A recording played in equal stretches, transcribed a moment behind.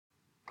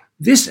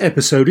This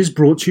episode is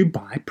brought to you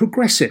by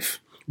Progressive,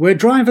 where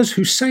drivers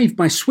who save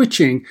by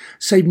switching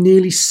save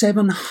nearly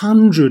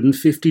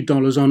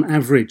 $750 on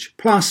average.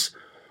 Plus,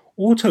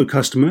 auto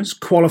customers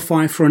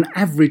qualify for an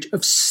average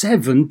of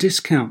 7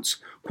 discounts.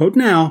 Quote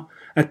now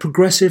at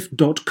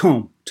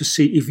progressive.com to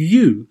see if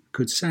you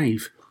could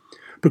save.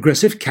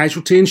 Progressive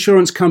Casualty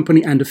Insurance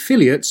Company and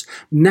affiliates,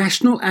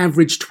 national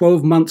average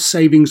 12-month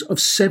savings of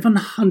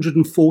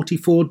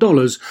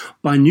 $744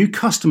 by new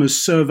customers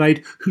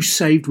surveyed who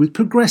saved with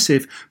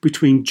Progressive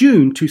between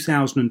June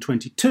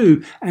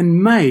 2022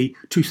 and May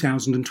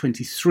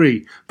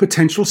 2023.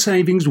 Potential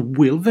savings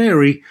will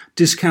vary.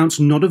 Discounts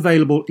not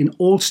available in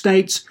all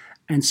states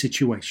and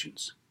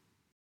situations.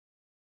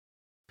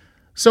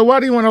 So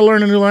why do you want to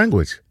learn a new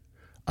language?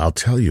 I'll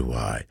tell you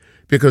why.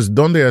 Because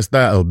 ¿Dónde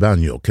está el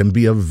baño? Can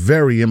be a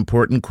very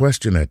important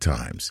question at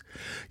times.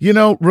 You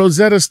know,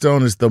 Rosetta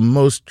Stone is the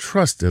most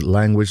trusted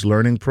language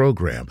learning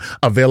program,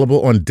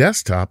 available on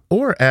desktop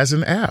or as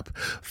an app.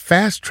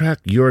 Fast-track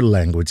your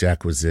language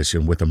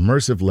acquisition with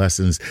immersive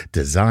lessons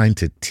designed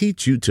to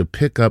teach you to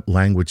pick up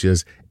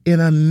languages in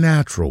a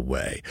natural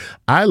way.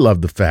 I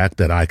love the fact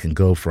that I can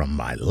go from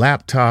my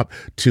laptop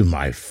to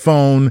my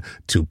phone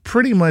to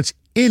pretty much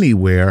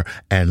anywhere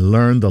and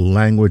learn the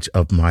language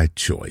of my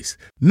choice.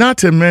 Not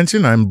to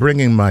mention, I'm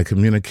bringing my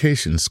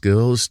communication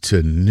skills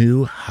to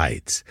new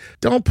heights.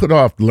 Don't put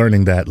off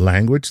learning that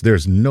language.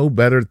 There's no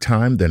better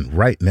time than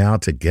right now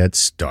to get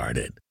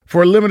started.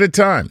 For a limited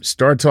time,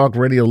 Star Talk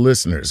Radio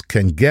listeners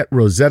can get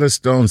Rosetta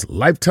Stone's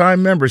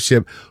lifetime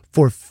membership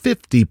for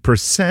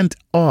 50%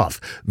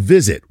 off.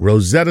 Visit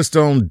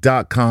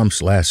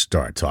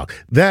rosettastone.com/StarTalk.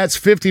 That's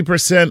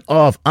 50%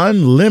 off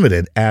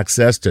unlimited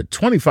access to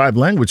 25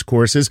 language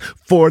courses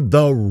for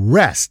the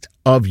rest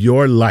of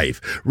your life.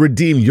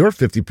 Redeem your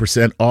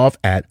 50% off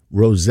at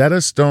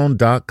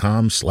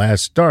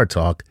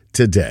rosettastone.com/StarTalk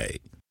today.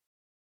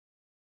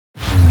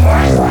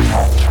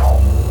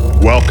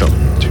 Welcome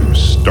to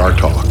Star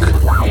Talk,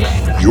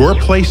 your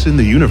place in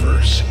the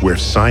universe where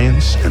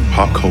science and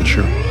pop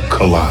culture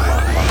collide.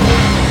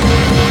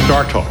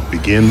 Star Talk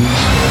begins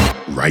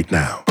right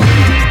now.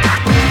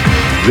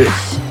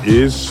 This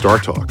is Star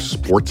Talk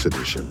Sports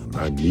Edition.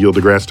 I'm Neil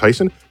deGrasse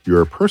Tyson,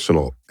 your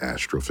personal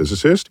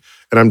astrophysicist,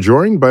 and I'm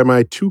joined by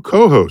my two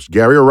co-hosts,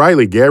 Gary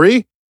O'Reilly.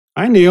 Gary?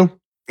 Hi, Neil.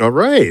 All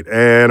right.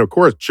 And of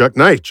course, Chuck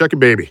Knight. Chucky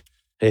baby.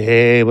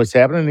 Hey, what's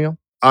happening, Neil?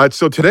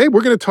 So today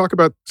we're going to talk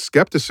about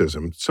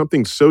skepticism,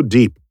 something so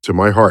deep to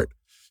my heart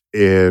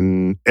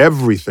in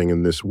everything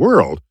in this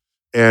world.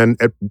 And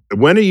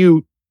when are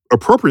you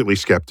appropriately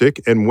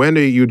skeptic and when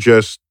are you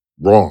just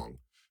wrong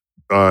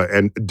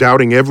and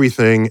doubting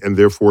everything and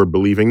therefore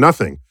believing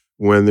nothing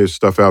when there's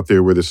stuff out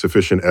there where there's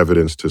sufficient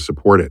evidence to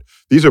support it?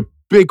 These are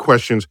big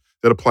questions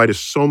that apply to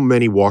so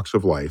many walks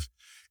of life.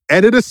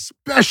 And it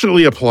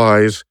especially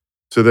applies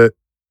to the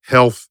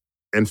health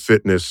and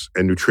fitness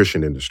and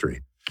nutrition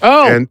industry.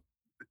 Oh, And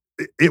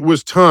it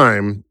was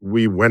time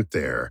we went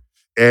there.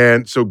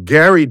 And so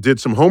Gary did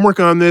some homework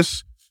on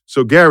this.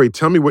 So Gary,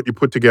 tell me what you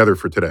put together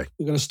for today.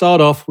 We're going to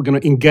start off, we're going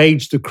to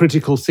engage the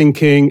critical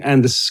thinking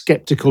and the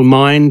skeptical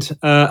mind,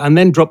 and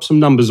then drop some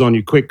numbers on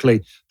you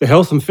quickly. The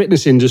health and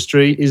fitness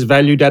industry is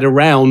valued at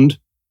around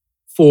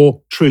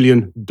 $4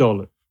 trillion.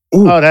 Ooh.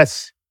 Oh,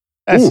 that's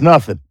Ooh.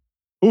 nothing.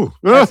 Ooh.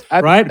 Right?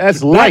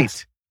 That's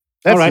light.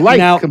 That's all right, light.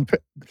 now-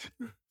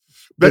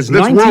 That's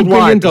 $90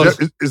 worldwide.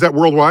 billion. Is that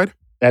worldwide?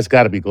 That's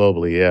got to be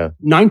globally, yeah.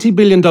 $90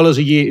 billion a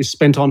year is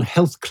spent on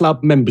health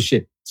club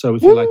membership. So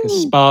if you like a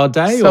spa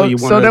day or you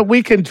want so that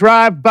we can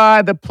drive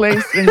by the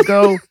place and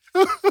go,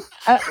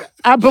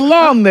 I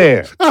belong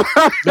there.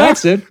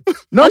 That's it.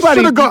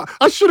 Nobody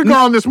I should have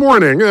gone this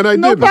morning, and I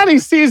didn't. Nobody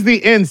sees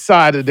the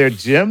inside of their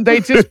gym. They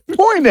just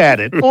point at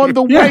it on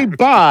the way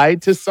by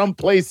to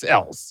someplace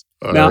else.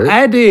 All Now right.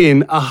 add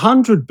in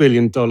 $100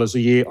 billion a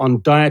year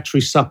on dietary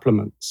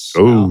supplements.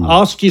 Ooh.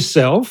 Now, ask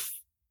yourself,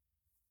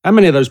 how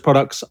many of those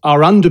products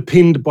are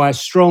underpinned by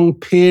strong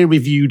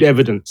peer-reviewed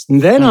evidence?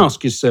 And then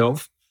ask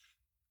yourself,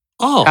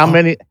 How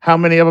many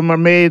of them are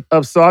made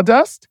of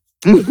sawdust?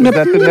 Is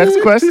that the next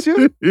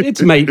question?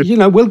 it's made,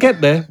 we'll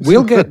get there.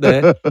 We'll get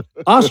there.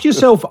 Ask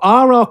yourself,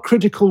 are our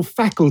critical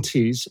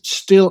faculties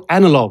still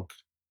analog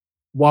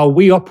while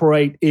we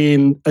operate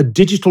in a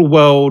digital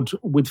world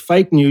with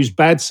fake news,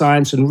 bad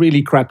science, and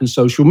really crappy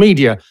social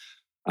media?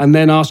 And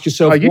then ask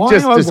yourself, You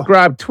just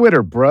described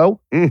Twitter, bro.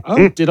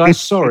 Oh, did I?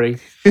 Sorry.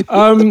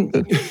 And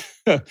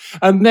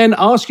then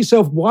ask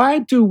yourself, why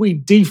do we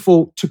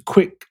default to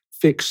quick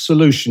fix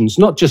solutions,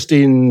 not just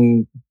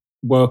in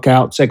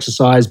workouts,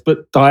 exercise,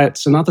 but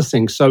diets and other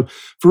things? So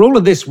for all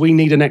of this, we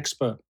need an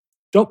expert.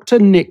 Dr.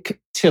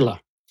 Nick Tiller,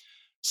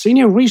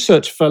 Senior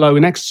Research Fellow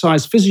in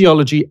Exercise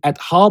Physiology at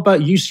Harbor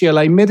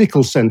UCLA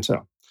Medical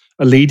Center,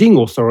 a leading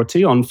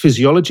authority on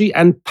physiology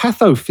and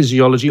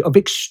pathophysiology of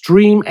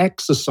extreme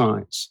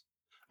exercise,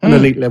 an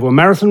elite level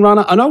marathon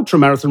runner, an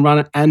ultramarathon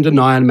runner, and an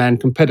Ironman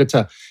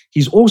competitor.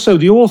 He's also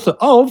the author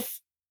of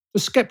The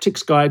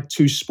Skeptic's Guide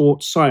to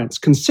Sports Science,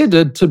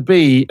 considered to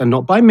be, and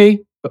not by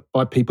me, but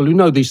by people who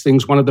know these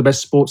things, one of the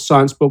best sports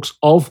science books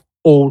of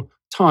all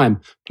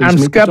time. Please I'm meet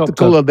the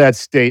skeptical doctor. of that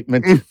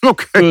statement.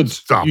 Okay, Good.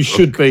 stop. You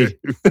should be.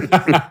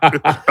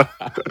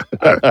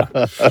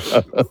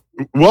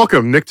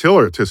 Welcome, Nick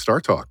Tiller, to Star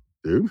Talk,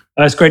 dude.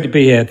 It's great to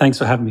be here. Thanks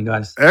for having me,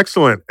 guys.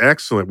 Excellent.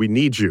 We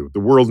need you. The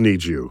world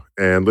needs you.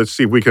 And let's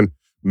see if we can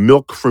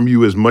milk from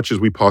you as much as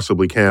we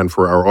possibly can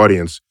for our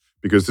audience,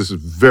 because this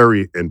is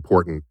very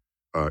important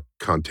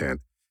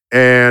content.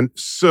 And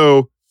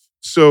so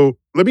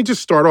let me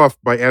just start off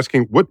by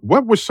asking,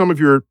 what was some of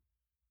your,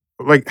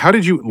 how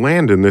did you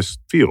land in this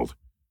field?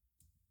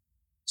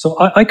 So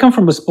I come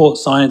from a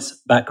sports science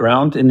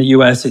background. In the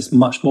US, it's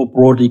much more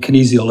broadly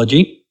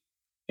kinesiology.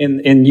 In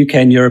UK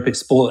and Europe, it's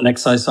sport and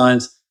exercise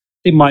science.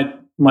 I did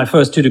my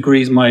first 2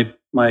 degrees, my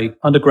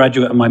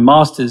undergraduate and my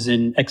master's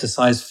in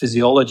exercise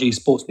physiology,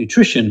 sports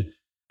nutrition.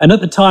 And at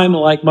the time,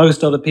 like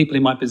most other people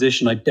in my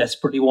position, I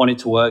desperately wanted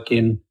to work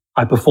in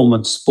high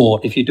performance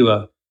sport. If you do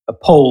a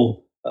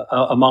poll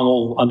among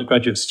all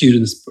undergraduate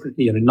students,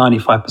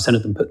 95%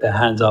 of them put their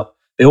hands up.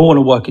 They all want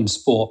to work in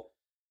sport.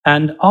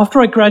 And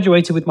after I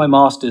graduated with my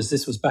master's,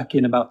 this was back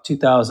in about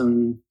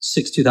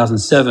 2006,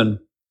 2007, and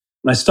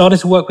I started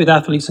to work with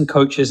athletes and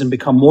coaches and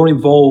become more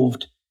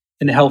involved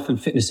in the health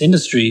and fitness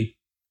industry,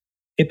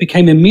 it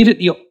became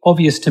immediately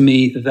obvious to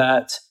me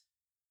that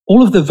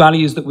all of the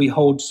values that we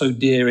hold so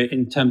dear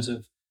in terms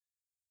of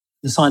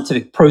the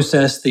scientific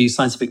process, the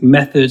scientific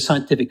method,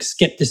 scientific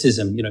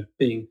skepticism,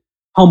 being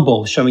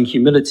humble, showing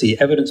humility,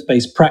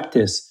 evidence-based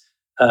practice,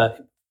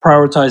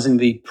 prioritizing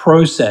the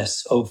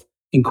process of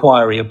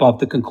inquiry above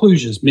the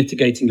conclusions,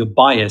 mitigating your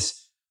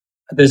bias.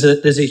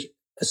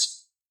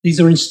 These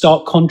are in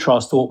stark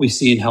contrast to what we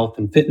see in health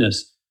and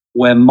fitness,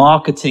 where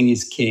marketing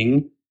is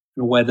king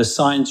and where the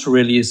science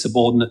really is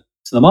subordinate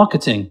to the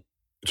marketing.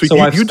 So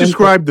you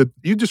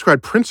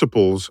described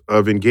principles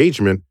of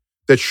engagement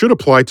that should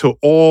apply to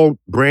all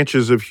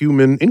branches of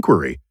human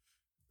inquiry,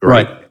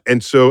 right?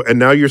 And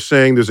now you're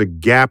saying there's a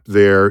gap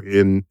there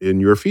in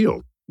your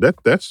field.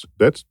 That's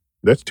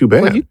too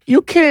bad. Well,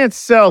 you can't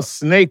sell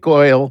snake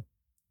oil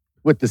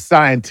with the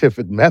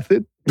scientific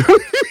method.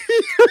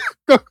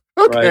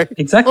 Okay. Right.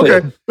 Exactly.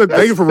 Okay.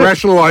 Thank you for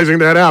rationalizing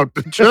that out.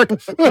 Check.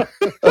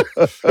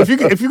 If you're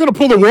going to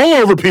pull the wool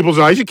over people's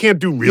eyes, you can't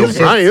do real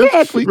science.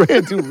 Exactly. You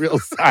can't do real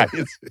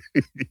science.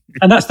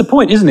 And that's the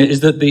point, isn't it?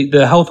 Is that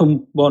the health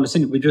and wellness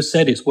industry, we just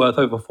said it's worth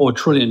over $4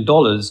 trillion.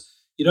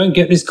 You don't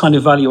get this kind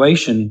of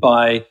valuation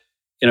by,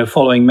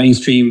 following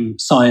mainstream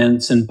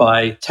science and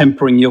by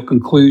tempering your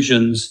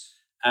conclusions.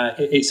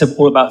 It's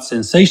all about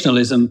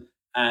sensationalism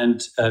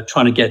and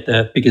trying to get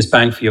the biggest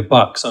bang for your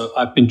buck. So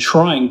I've been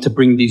trying to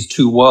bring these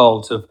two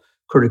worlds of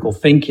critical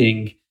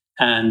thinking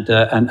and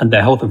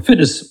their health and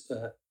fitness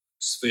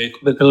sphere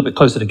a little bit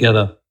closer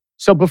together.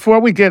 So before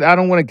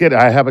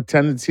I have a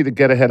tendency to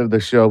get ahead of the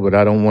show, but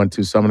I don't want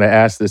to. So I'm going to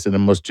ask this in the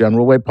most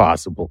general way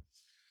possible.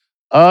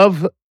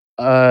 Of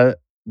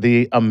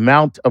the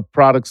amount of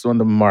products on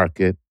the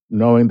market,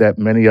 knowing that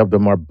many of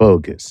them are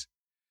bogus,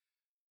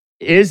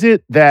 is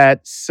it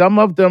that some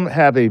of them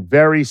have a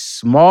very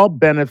small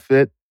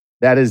benefit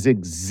that is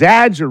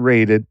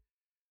exaggerated,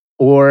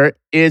 or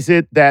is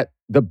it that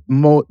the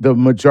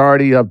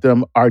majority of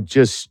them are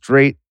just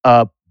straight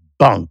up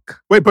bunk?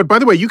 Wait, but by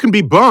the way, you can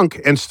be bunk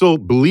and still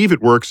believe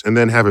it works and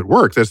then have it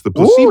work. That's the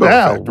placebo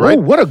effect, right?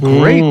 What a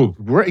great,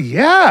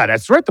 yeah,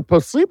 that's right, the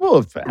placebo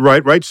effect.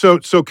 Right. So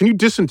can you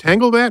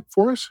disentangle that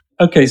for us?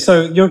 Okay,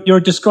 so you're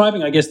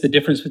describing, I guess, the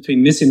difference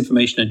between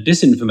misinformation and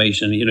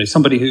disinformation.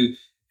 Somebody who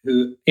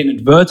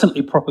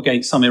inadvertently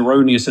propagates some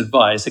erroneous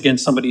advice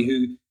against somebody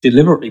who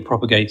deliberately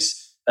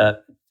propagates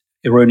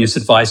erroneous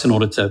advice in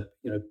order to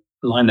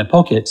line their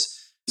pockets.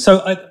 So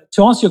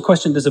to answer your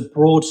question, there's a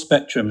broad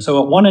spectrum. So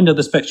at one end of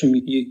the spectrum,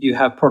 you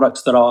have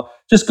products that are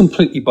just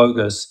completely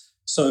bogus.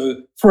 So,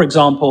 for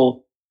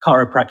example,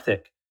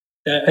 chiropractic.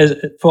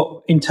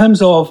 In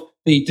terms of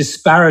the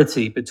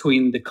disparity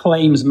between the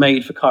claims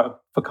made for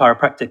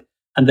chiropractic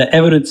and the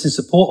evidence in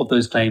support of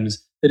those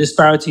claims, the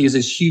disparity is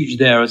as huge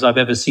there as I've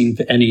ever seen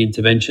for any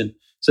intervention.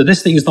 So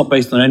this thing is not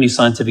based on any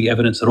scientific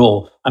evidence at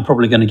all. I'm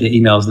probably going to get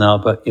emails now,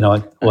 but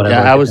whatever.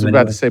 Yeah, I was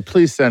about to say,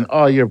 please send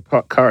all your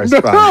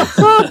correspondence.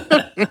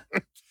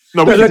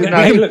 No,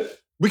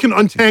 we can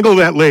untangle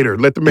that later.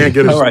 Let the man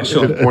get his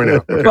point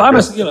out. But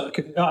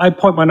I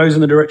point my nose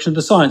in the direction of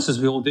the science, as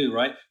we all do,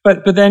 right?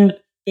 But then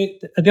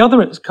at the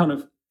other kind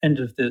of end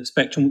of the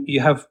spectrum,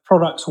 you have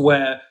products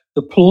where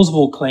the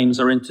plausible claims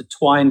are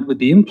intertwined with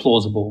the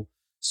implausible.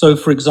 So,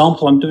 for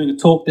example, I'm doing a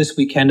talk this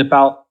weekend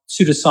about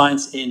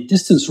pseudoscience in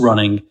distance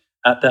running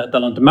at the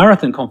London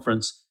Marathon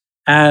Conference,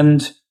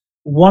 and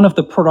one of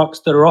the products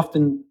that are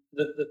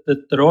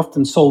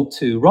often sold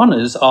to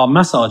runners are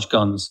massage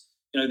guns.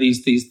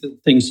 These things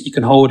that you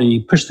can hold and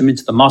you push them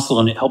into the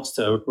muscle, and it helps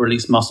to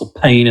release muscle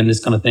pain and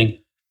this kind of thing.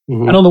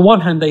 Mm-hmm. And on the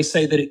one hand, they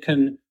say that it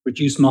can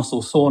reduce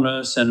muscle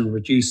soreness and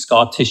reduce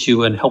scar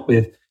tissue and help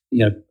with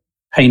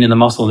pain in the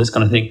muscle and this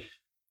kind of thing.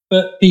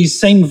 But these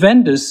same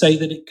vendors say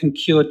that it can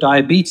cure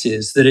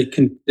diabetes, that it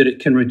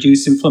can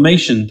reduce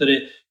inflammation.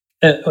 That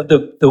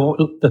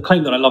the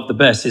claim that I love the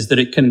best is that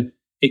it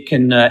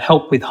can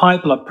help with high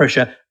blood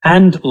pressure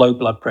and low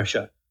blood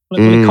pressure.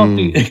 It can't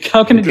do.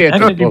 How can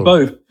it do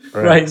both?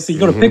 Right. So you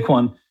got to pick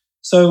one.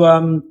 So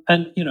and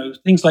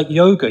things like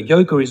yoga.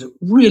 Yoga is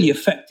really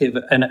effective,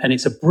 and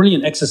it's a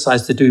brilliant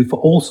exercise to do for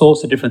all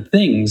sorts of different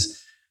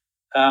things.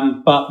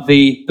 But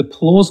the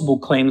plausible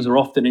claims are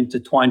often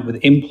intertwined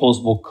with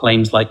implausible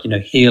claims like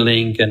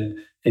healing and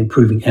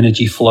improving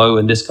energy flow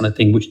and this kind of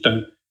thing, which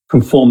don't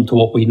conform to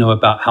what we know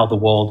about how the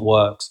world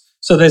works.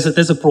 So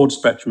there's a broad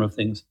spectrum of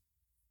things.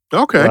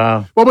 Okay.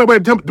 Wow. Well,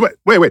 wait. Tell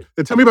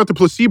me about the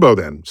placebo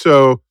then.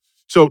 So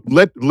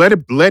let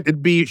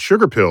it be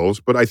sugar pills,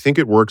 but I think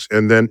it works,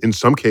 and then in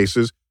some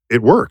cases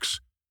it works.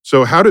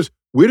 So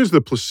where does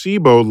the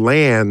placebo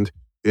land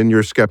in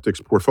your skeptics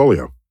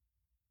portfolio?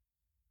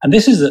 And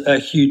this is a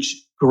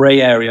huge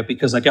gray area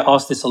because I get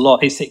asked this a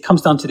lot. It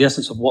comes down to the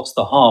essence of what's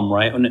the harm,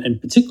 right?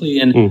 And particularly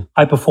in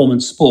high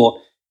performance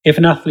sport, if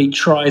an athlete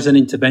tries an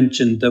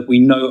intervention that we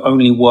know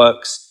only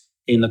works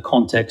in the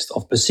context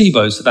of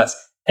placebo, so that's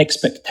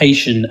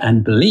expectation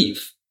and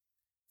belief,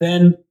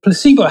 then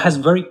placebo has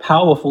very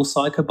powerful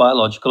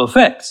psychobiological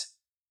effects.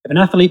 If an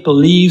athlete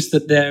believes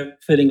that they're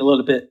feeling a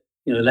little bit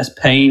less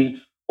pain,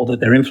 or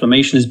that their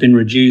inflammation has been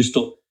reduced,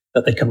 or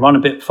that they can run a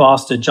bit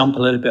faster, jump a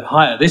little bit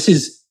higher, this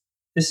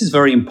is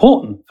very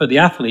important for the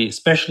athlete,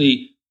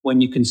 especially when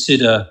you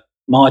consider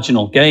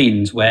marginal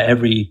gains where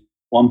every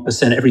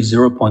 1%, every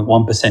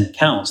 0.1%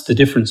 counts. The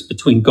difference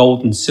between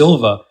gold and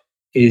silver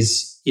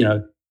is,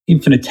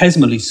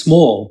 infinitesimally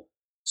small.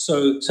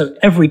 So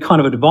every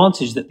kind of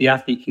advantage that the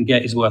athlete can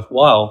get is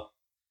worthwhile.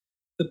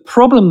 The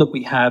problem that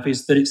we have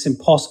is that it's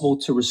impossible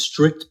to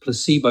restrict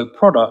placebo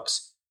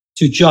products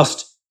to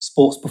just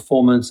sports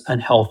performance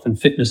and health and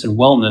fitness and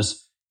wellness.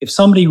 If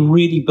somebody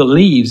really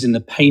believes in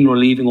the pain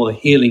relieving or the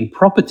healing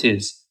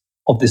properties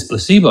of this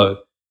placebo,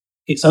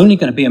 it's only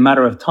going to be a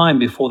matter of time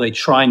before they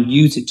try and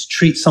use it to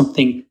treat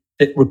something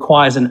that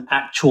requires an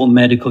actual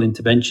medical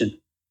intervention.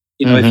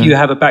 If you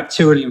have a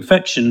bacterial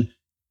infection,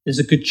 there's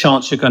a good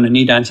chance you're going to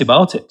need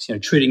antibiotics.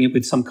 Treating it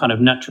with some kind of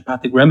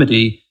naturopathic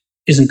remedy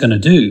isn't going to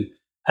do.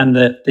 And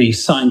the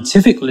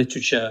scientific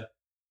literature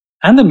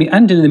and in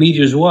the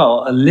media as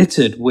well are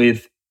littered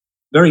with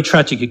very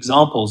tragic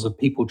examples of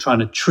people trying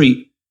to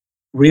treat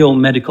real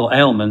medical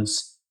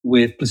ailments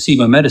with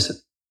placebo medicine.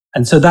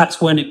 And so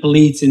that's when it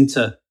bleeds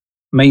into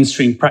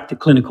mainstream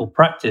clinical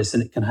practice,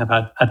 and it can have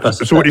adverse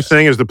effects. So what you're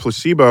saying is the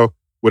placebo,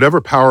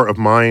 whatever power of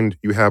mind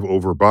you have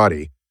over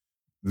body,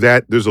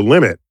 that there's a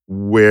limit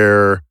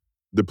where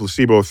the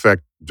placebo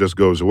effect just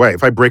goes away.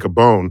 If I break a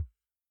bone,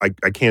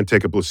 I can't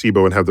take a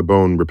placebo and have the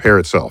bone repair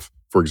itself,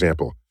 for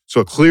example.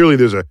 So clearly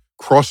there's a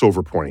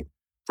crossover point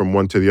from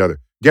one to the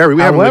other. Gary,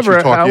 we haven't let you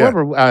talk yet.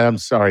 I'm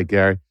sorry,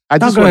 Gary. I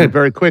just want to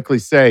very quickly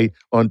say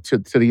to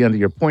the end of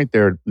your point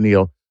there,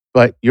 Neil,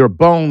 but your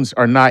bones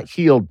are not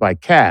healed by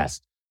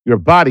cast. Your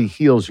body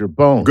heals your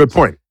bones. Good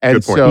point.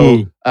 And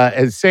so,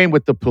 and same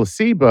with the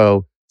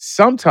placebo,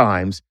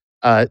 sometimes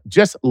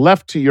just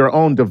left to your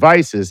own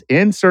devices,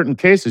 in certain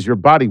cases, your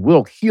body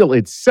will heal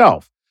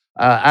itself.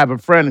 I have a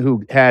friend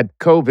who had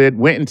COVID,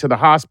 went into the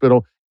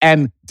hospital,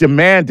 and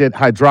demanded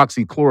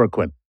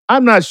hydroxychloroquine.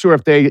 I'm not sure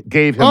if they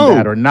gave him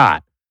that or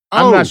not.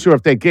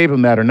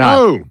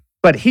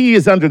 But he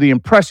is under the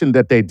impression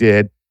that they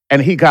did,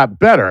 and he got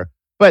better.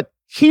 But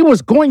he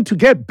was going to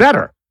get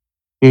better.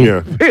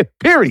 Yeah.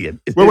 Period.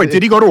 Wait,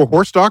 did he go to a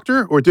horse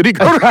doctor, or did he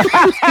go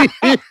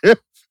to...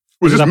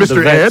 Was this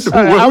Mr. Ed?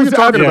 What are you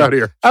talking about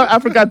here? I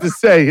forgot to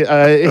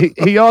say,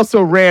 he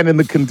also ran in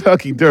the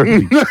Kentucky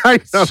Derby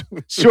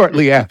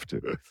shortly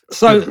after.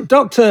 So,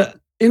 Doctor,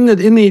 in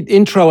the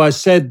intro, I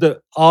said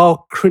that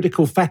our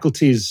critical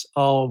faculties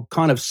are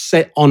kind of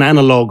set on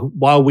analog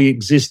while we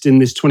exist in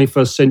this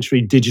 21st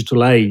century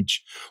digital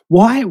age.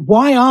 Why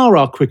are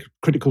our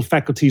critical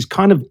faculties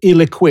kind of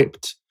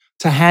ill-equipped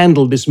to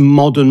handle this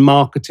modern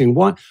marketing?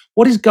 What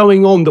is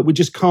going on that we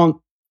just can't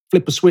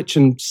flip a switch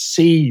and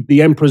see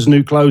the emperor's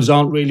new clothes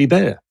aren't really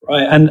there?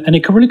 Right, and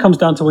it really comes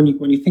down to when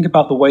you think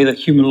about the way that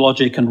human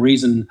logic and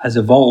reason has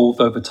evolved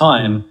over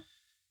time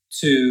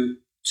to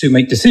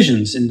make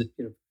decisions in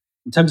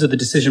terms of the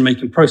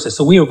decision-making process.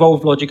 So we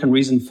evolved logic and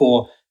reason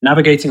for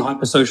navigating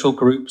hypersocial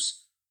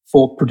groups,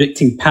 for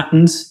predicting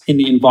patterns in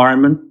the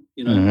environment.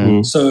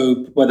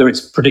 So whether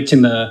it's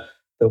predicting the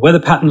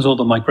weather patterns or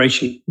the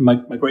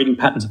migrating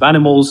patterns of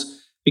animals,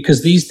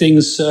 because these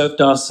things served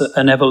us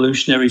an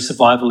evolutionary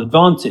survival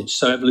advantage.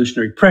 So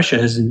evolutionary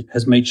pressure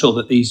has made sure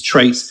that these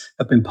traits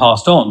have been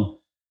passed on.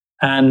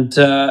 And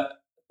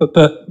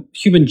but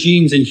human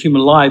genes and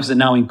human lives are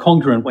now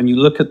incongruent when you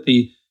look at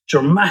the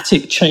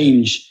dramatic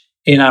change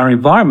in our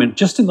environment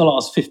just in the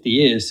last 50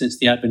 years since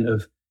the advent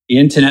of the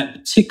internet,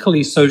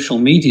 particularly social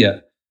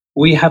media.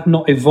 We have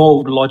not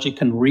evolved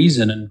logic and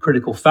reason and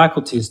critical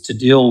faculties to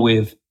deal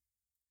with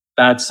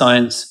bad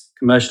science,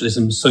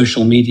 commercialism,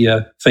 social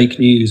media, fake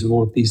news, and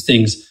all of these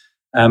things,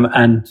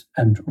 and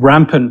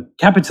rampant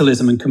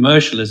capitalism and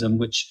commercialism,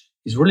 which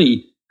is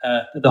really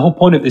the whole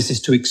point of this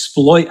is to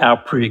exploit our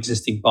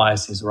pre-existing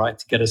biases, right?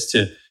 To get us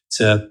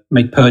to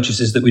make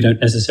purchases that we don't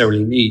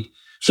necessarily need.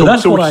 So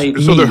that's what I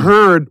mean. So the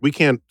herd, we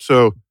can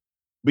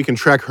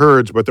track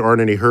herds, but there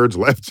aren't any herds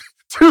left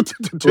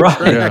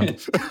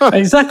Right.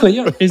 Exactly.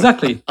 Yeah,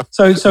 exactly.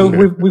 So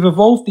we've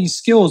evolved these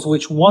skills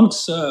which once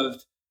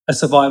served a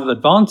survival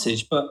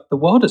advantage, but the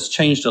world has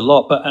changed a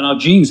lot. And our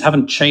genes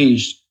haven't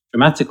changed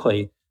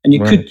dramatically. And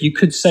you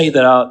could say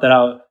that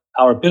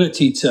our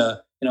ability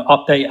to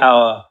update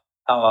our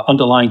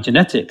underlying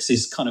genetics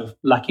is kind of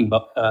lagging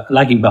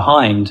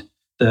behind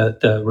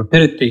the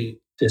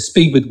rapidity, the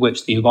speed with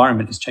which the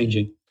environment is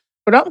changing.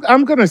 But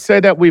I'm going to say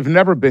that we've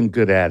never been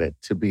good at it,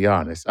 to be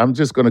honest. I'm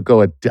just going to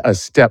go a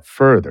step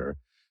further,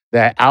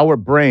 that our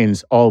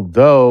brains,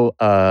 although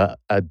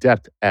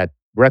adept at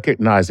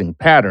recognizing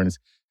patterns,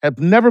 have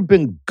never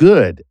been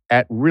good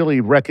at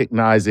really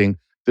recognizing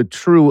the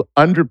true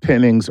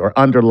underpinnings or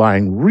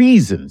underlying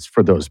reasons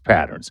for those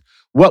patterns.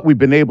 What we've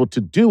been able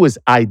to do is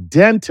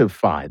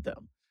identify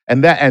them.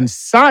 And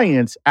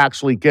science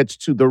actually gets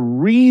to the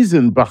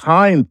reason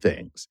behind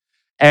things.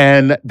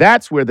 And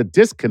that's where the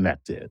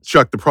disconnect is.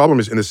 Chuck, the problem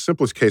is, in the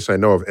simplest case I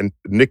know of, and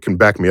Nick can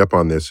back me up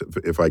on this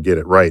if I get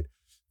it right,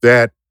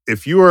 that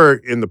if you're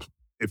in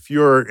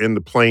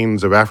the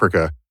plains of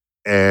Africa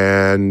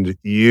and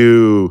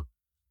you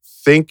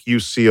think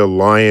you see a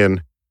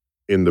lion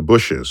in the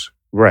bushes,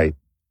 right,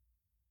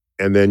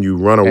 and then you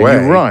run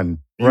away,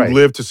 you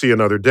live to see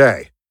another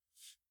day.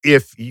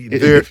 If you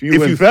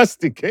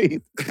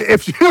investigate,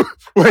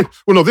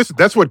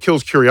 that's what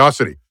kills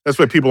curiosity. That's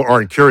why people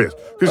aren't curious.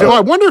 Because I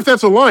wonder if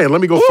that's a lion.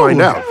 Let me go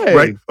find out.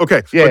 Right?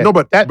 Okay. Yeah.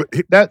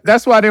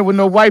 That's why there were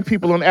no white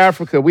people in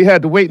Africa. We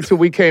had to wait until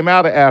we came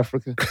out of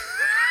Africa.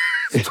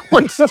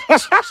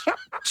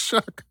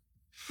 Chuck.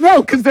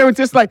 No, because they were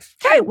just like,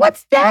 "Hey,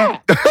 what's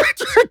that?"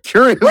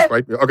 Curious,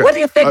 right? Okay. What do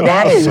you think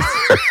that is?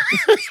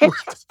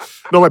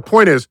 No, my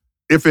point is,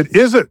 if it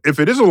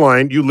is a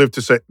lion, you live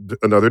to say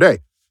another day.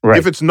 Right.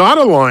 If it's not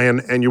a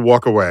lion and you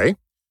walk away,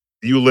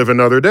 you live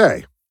another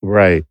day.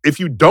 Right. If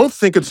you don't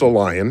think it's a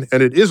lion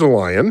and it is a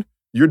lion,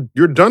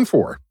 you're done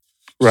for.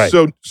 Right.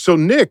 So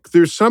Nick,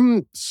 there's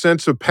some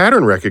sense of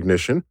pattern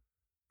recognition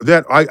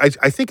that I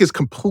think is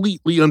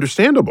completely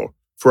understandable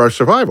for our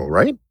survival,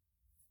 right?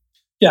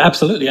 Yeah,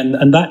 absolutely.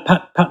 And that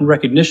pattern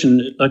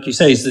recognition, like you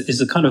say, is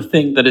the kind of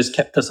thing that has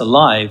kept us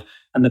alive.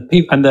 And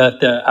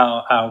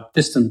our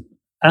distant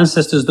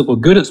ancestors that were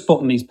good at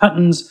spotting these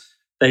patterns,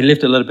 they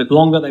lived a little bit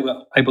longer. They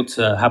were able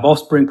to have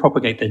offspring,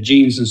 propagate their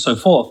genes, and so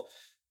forth.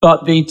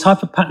 But the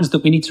type of patterns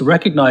that we need to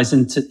recognize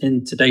in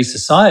today's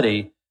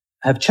society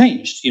have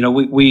changed.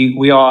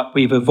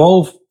 We've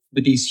evolved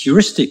with these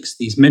heuristics,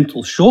 these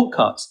mental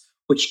shortcuts,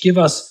 which give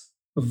us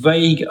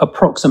vague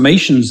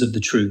approximations of the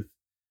truth.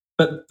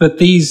 But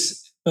these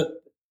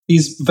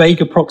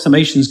vague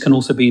approximations can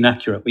also be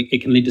inaccurate.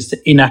 It can lead us to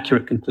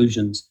inaccurate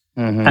conclusions.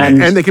 Mm-hmm.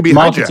 And they can be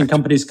marketing hijacked.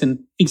 Companies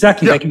can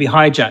they can be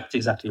hijacked.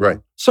 Exactly right.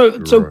 So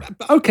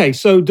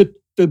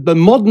the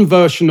modern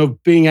version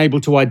of being able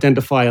to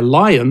identify a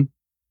lion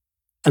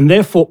and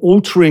therefore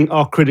altering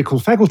our critical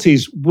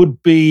faculties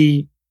would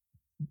be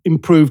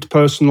improved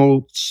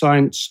personal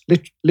science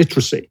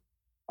literacy.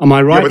 Am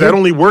I right? Yeah, but that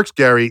only works,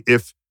 Gary,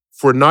 if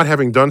for not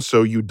having done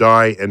so, you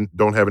die and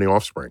don't have any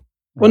offspring.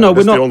 Well, no,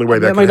 That's we're not. The only way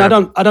that can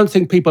happen. I don't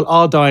think people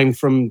are dying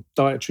from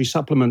dietary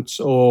supplements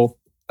or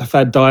a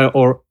fad diet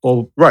or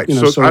right.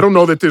 So I don't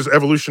know that there's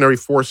evolutionary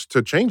force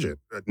to change it.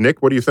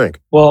 Nick, what do you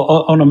think?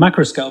 Well, on a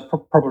macro scale,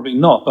 probably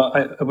not.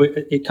 But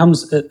it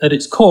comes at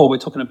its core. We're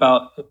talking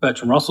about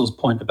Bertrand Russell's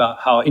point about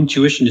how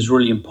intuition is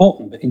really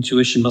important, but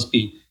intuition must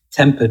be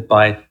tempered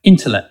by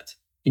intellect.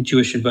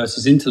 Intuition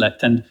versus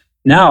intellect. And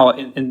now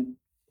in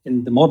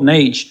the modern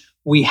age,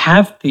 we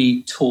have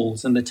the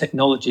tools and the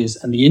technologies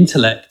and the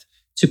intellect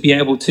to be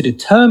able to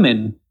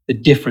determine the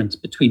difference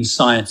between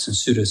science and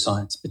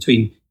pseudoscience,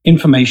 between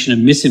information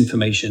and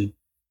misinformation.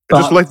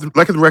 Just like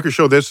the record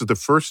show, this is the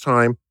first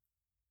time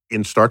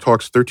in Star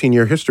Talk's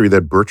 13-year history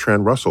that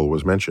Bertrand Russell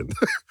was mentioned.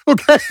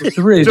 Okay.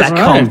 Really, that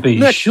can't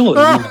be. Surely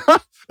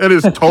not. It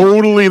is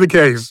totally the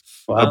case.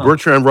 Wow.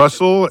 Bertrand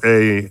Russell,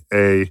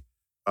 a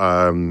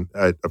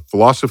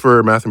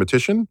philosopher,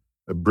 mathematician,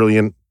 a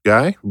brilliant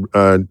guy.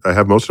 I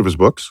have most of his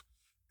books.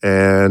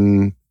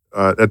 And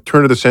at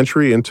turn of the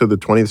century into the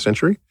 20th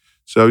century.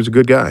 So he's a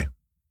good guy.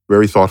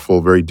 Very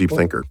thoughtful, very deep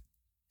thinker.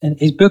 And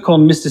his book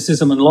on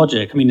mysticism and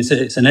logic, I mean,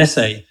 it's an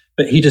essay,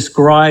 but he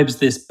describes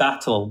this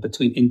battle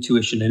between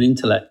intuition and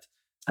intellect.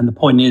 And the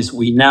point is,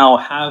 we now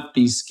have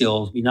these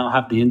skills, we now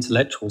have the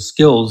intellectual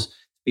skills to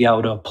be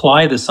able to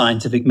apply the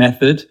scientific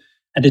method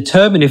and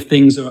determine if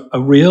things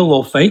are real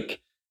or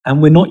fake,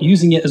 and we're not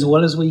using it as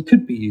well as we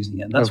could be using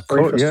it. And that's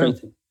very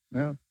frustrating.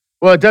 Yeah.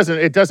 Well,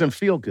 it doesn't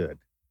feel good.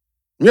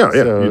 Yeah.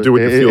 So you do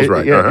what feels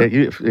right.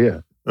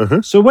 Yeah.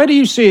 Uh-huh. So where do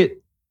you see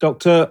it,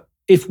 Doctor?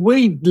 If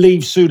we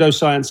leave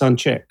pseudoscience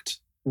unchecked,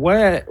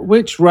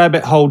 which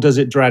rabbit hole does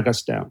it drag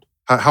us down?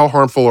 How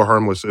harmful or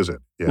harmless is it?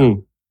 Yeah.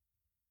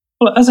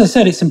 Well, as I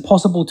said, it's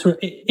impossible to...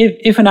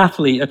 If an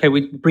athlete... Okay,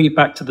 we bring it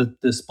back to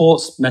the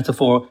sports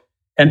metaphor.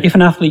 And if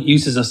an athlete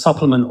uses a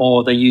supplement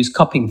or they use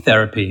cupping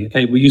therapy,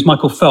 okay, we use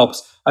Michael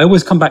Phelps. I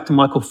always come back to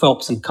Michael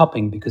Phelps and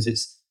cupping because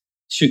it's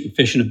shooting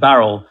fish in a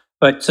barrel.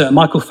 But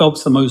Michael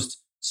Phelps, the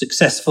most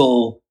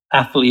successful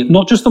athlete,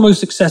 not just the most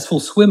successful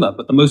swimmer,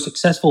 but the most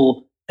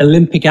successful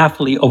Olympic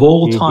athlete of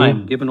all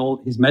time, given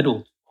all his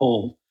medal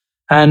haul.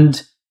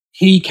 And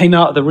he came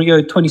out of the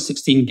Rio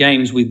 2016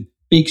 Games with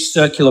big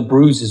circular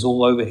bruises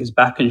all over his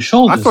back and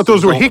shoulders. I thought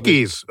those were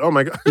hickeys. Oh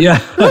my God. Yeah,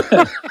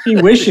 he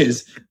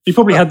wishes. He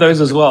probably had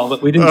those as well,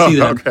 but we didn't see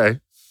them. Okay.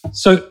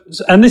 So,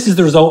 and this is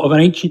the result of an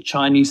ancient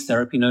Chinese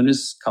therapy known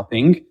as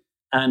cupping,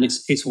 and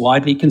it's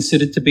widely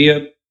considered to be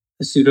a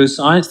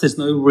pseudoscience. There's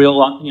no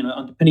real,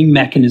 underpinning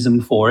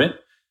mechanism for it,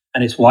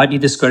 and it's widely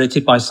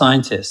discredited by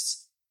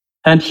scientists.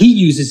 And he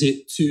uses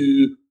it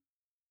to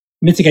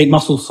mitigate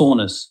muscle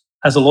soreness,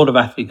 as a lot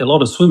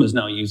of swimmers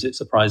now use it,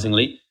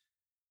 surprisingly.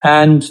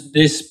 And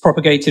this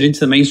propagated into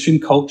the mainstream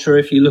culture.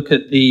 If you look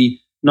at the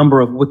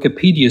number of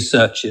Wikipedia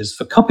searches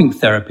for cupping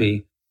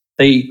therapy,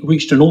 they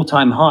reached an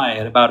all-time high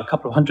at about a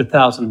couple of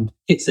 100,000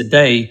 hits a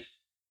day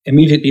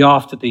immediately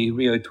after the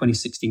Rio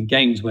 2016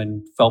 Games,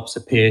 when Phelps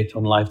appeared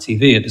on live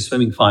TV at the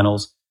swimming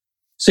finals.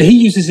 So he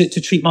uses it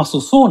to treat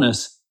muscle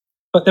soreness.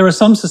 But there are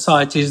some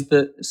societies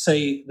that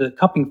say the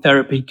cupping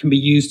therapy can be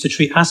used to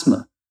treat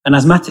asthma and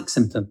asthmatic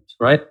symptoms,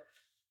 right?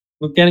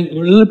 We're a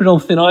little bit on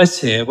thin ice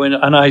here,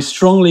 and I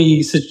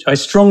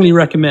strongly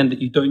recommend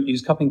that you don't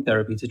use cupping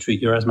therapy to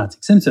treat your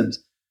asthmatic symptoms.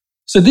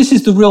 So this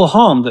is the real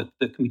harm that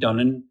can be done.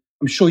 And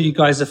I'm sure you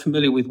guys are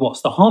familiar with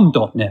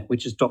what'stheharm.net,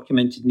 which has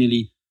documented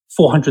nearly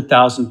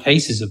 400,000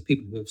 cases of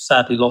people who have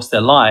sadly lost their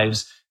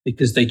lives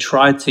because they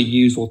tried to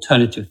use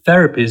alternative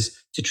therapies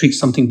to treat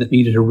something that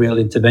needed a real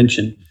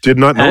intervention. Did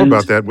not know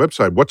about that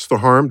website.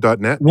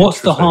 What'stheharm.net?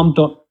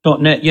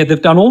 What'stheharm.net. Yeah,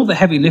 they've done all the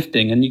heavy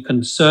lifting, and you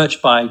can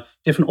search by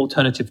different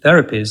alternative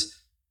therapies.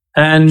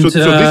 And so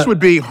this would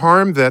be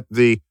harm that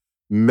the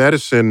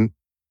medicine,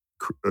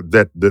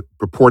 that the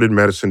purported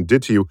medicine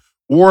did to you,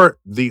 or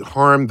the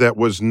harm that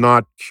was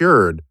not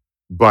cured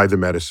by the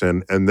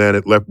medicine, and then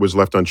it was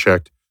left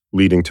unchecked,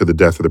 leading to the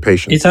death of the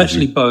patient. It's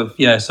actually both,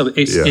 yeah. So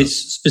it's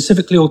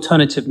specifically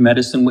alternative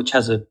medicine, which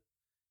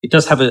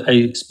does have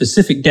a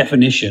specific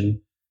definition,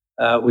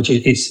 which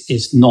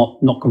is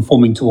not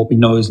conforming to what we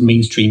know as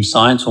mainstream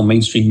science or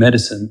mainstream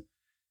medicine.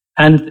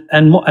 And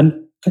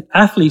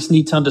athletes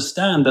need to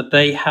understand that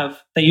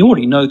they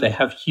already know they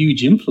have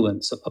huge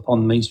influence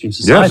upon mainstream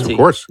society. Yes, of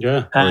course.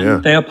 Yeah.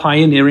 And they are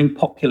pioneering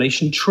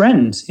population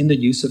trends in the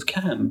use of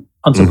CAM,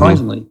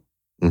 unsurprisingly.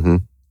 Mm-hmm.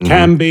 Mm-hmm.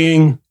 CAM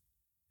being?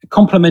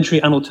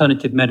 Complementary and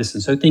alternative medicine.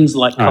 So things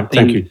like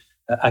cupping,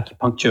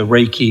 acupuncture,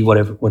 Reiki,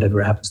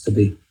 whatever it happens to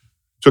be.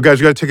 So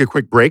guys, we got to take a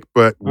quick break,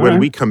 but when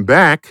we come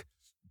back,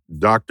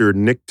 Dr.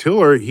 Nick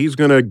Tiller, he's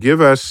going to give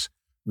us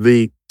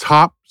the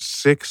top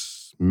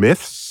 6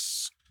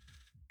 myths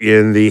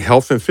in the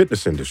health and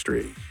fitness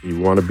industry. You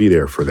want to be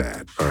there for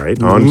that, all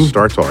right? On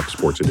Star Talk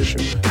Sports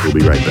Edition. We'll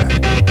be right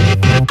back.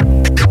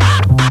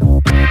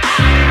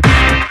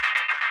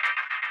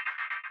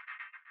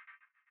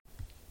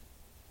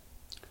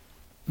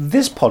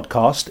 This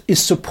podcast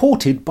is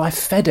supported by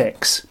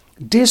FedEx.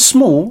 Dear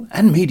small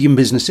and medium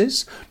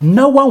businesses,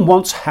 no one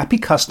wants happy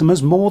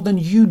customers more than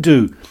you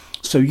do.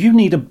 So you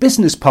need a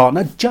business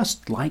partner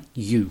just like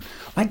you,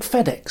 like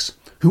FedEx,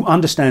 who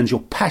understands your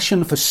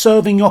passion for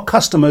serving your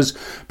customers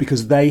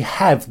because they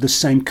have the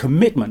same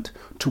commitment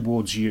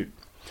towards you.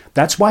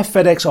 That's why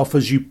FedEx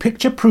offers you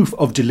picture proof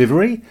of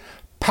delivery,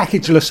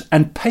 packageless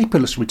and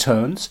paperless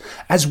returns,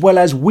 as well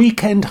as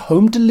weekend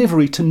home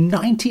delivery to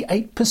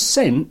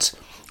 98%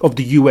 of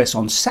the US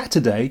on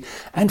Saturday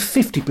and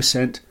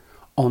 50%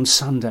 on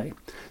Sunday.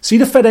 See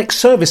the FedEx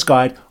service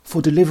guide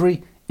for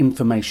delivery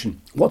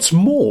information. What's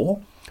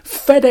more,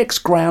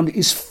 FedEx Ground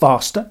is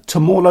faster to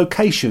more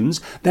locations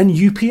than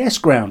UPS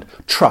Ground.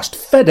 Trust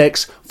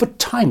FedEx for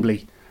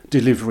timely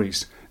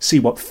deliveries. See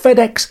what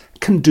FedEx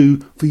can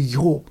do for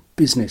your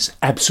business.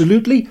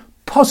 Absolutely,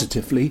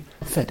 positively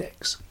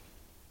FedEx.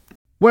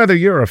 Whether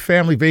you're a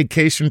family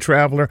vacation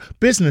traveler,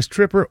 business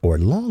tripper, or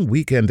long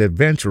weekend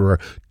adventurer,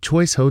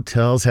 Choice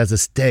Hotels has a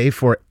stay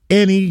for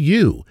any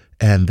you.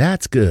 And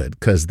that's good,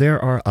 because there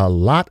are a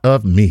lot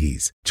of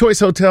me's.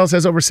 Choice Hotels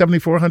has over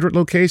 7,400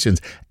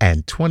 locations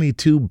and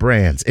 22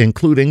 brands,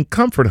 including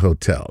Comfort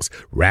Hotels,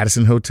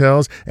 Radisson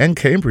Hotels, and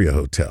Cambria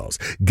Hotels.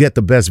 Get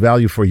the best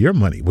value for your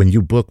money when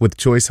you book with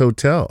Choice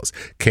Hotels.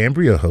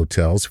 Cambria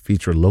Hotels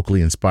feature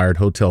locally inspired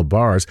hotel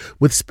bars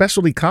with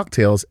specialty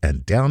cocktails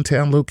and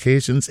downtown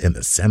locations in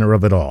the center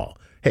of it all.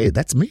 Hey,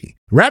 that's me.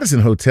 Radisson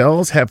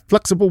Hotels have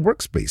flexible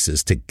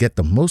workspaces to get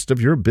the most of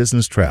your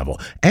business travel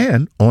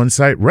and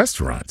on-site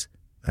restaurants.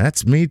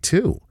 That's me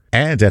too.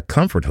 And at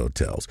Comfort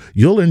Hotels,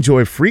 you'll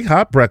enjoy free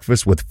hot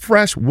breakfast with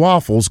fresh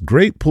waffles,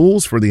 great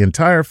pools for the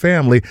entire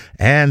family,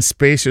 and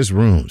spacious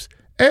rooms.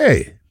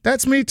 Hey,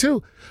 that's me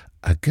too.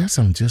 I guess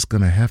I'm just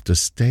going to have to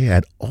stay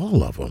at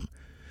all of them.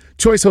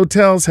 Choice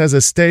Hotels has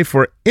a stay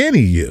for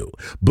any you.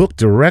 Book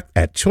direct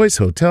at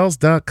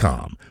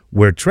choicehotels.com,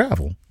 where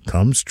travel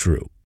comes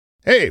true.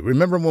 Hey,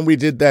 remember when we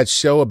did that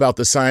show about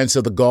the science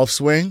of the golf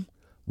swing?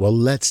 Well,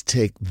 let's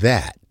take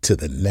that to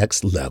the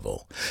next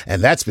level.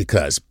 And that's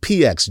because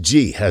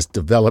PXG has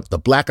developed the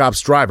Black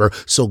Ops driver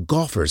so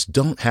golfers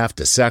don't have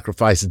to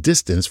sacrifice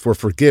distance for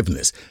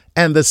forgiveness.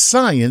 And the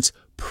science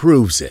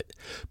proves it.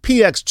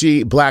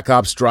 PXG Black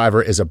Ops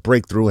Driver is a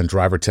breakthrough in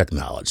driver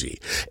technology.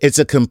 It's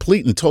a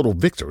complete and total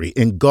victory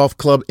in golf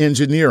club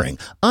engineering,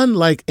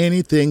 unlike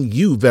anything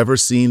you've ever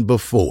seen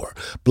before.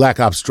 Black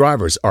Ops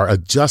Drivers are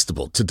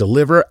adjustable to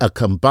deliver a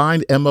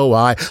combined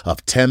MOI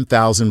of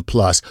 10,000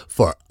 plus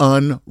for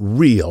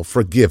unreal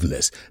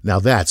forgiveness. Now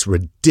that's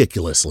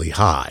ridiculously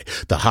high.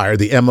 The higher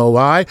the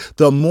MOI,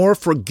 the more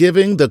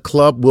forgiving the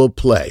club will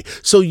play.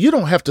 So you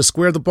don't have to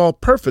square the ball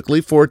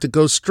perfectly for it to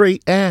go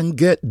straight and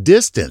get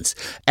distance.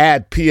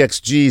 Add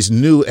PXG's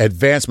new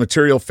advanced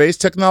material face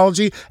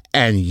technology,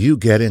 and you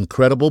get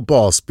incredible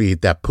ball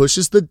speed that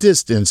pushes the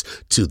distance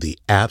to the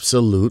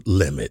absolute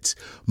limits.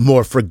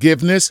 More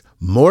forgiveness,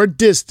 more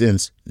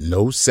distance,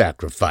 no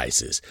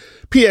sacrifices.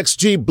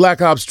 PXG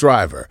Black Ops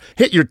Driver.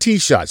 Hit your tee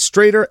shot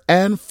straighter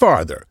and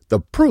farther. The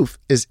proof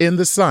is in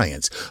the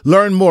science.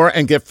 Learn more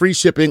and get free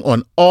shipping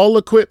on all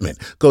equipment.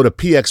 Go to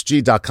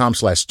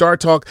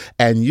pxg.com/StarTalk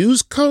and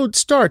use code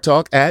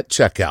StarTalk at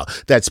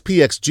checkout. That's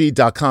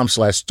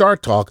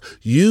pxg.com/StarTalk.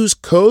 Use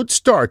code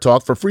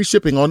StarTalk for free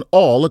shipping on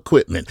all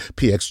equipment.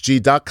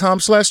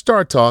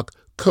 pxg.com/StarTalk,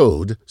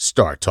 code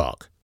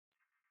StarTalk.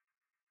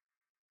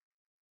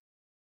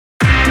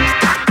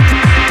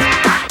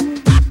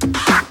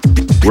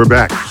 We're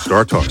back,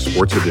 Star Talk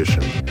Sports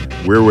Edition.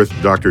 We're with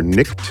Dr.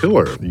 Nick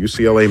Tiller,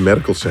 UCLA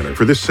Medical Center.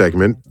 For this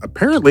segment,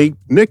 apparently,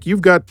 Nick,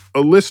 you've got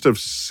a list of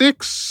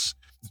six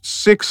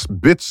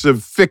bits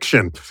of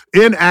fiction,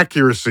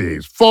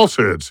 inaccuracies,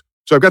 falsehoods.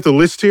 So I've got the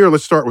list here.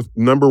 Let's start with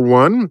number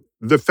one,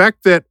 the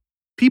fact that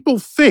people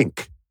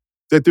think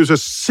that there's a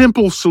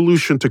simple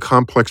solution to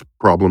complex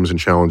problems and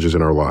challenges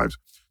in our lives.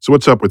 So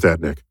what's up with that,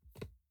 Nick?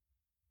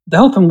 The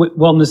health and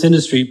wellness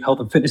industry, health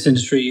and fitness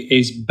industry,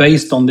 is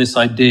based on this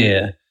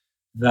idea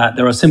that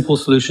there are simple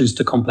solutions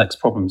to complex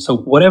problems. So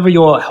whatever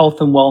your health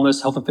and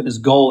wellness, health and fitness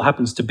goal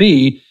happens to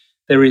be,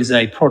 there is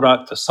a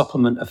product, a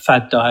supplement, a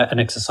fad diet, an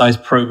exercise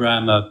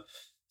program, a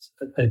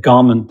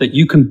garment that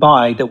you can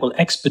buy that will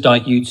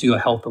expedite you to your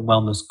health and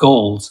wellness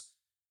goals.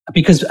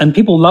 And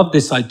people love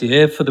this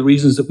idea for the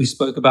reasons that we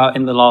spoke about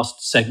in the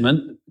last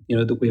segment,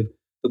 that we've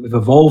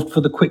evolved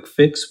for the quick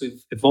fix,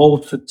 we've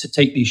evolved to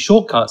take these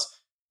shortcuts.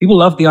 People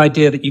love the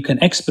idea that you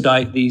can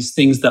expedite these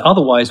things that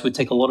otherwise would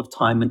take a lot of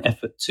time and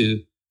effort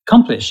to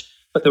accomplish.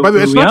 But the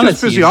reality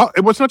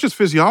it's not just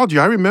physiology.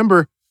 I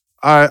remember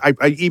I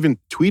even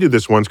tweeted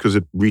this once because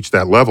it reached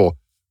that level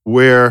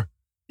where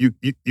you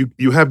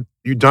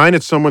dine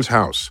at someone's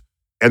house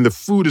and the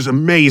food is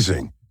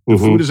amazing. The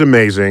food is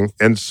amazing.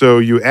 And so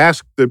you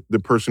ask the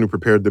person who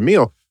prepared the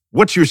meal,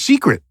 what's your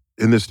secret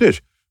in this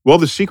dish? Well,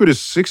 the secret is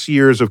 6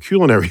 years of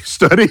culinary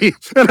study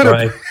and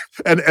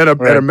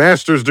a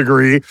master's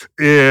degree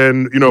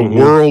in,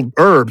 world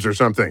herbs or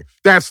something.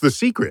 That's the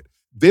secret.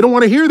 They don't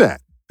want to hear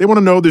that. They want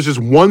to know there's just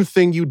one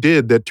thing you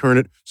did that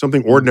turned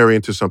something ordinary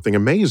into something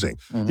amazing.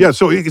 Mm-hmm. Yeah,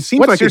 so it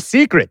seems What's your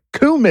secret?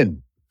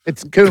 Cumin.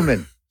 It's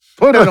cumin.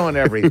 Put it on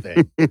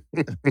everything.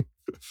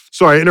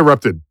 Sorry, I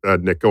interrupted,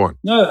 Nick. Go on.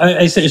 No,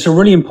 I say it's a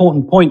really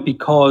important point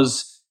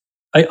because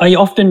I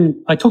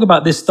talk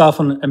about this stuff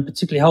and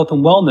particularly health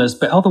and wellness,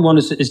 but health and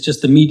wellness is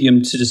just the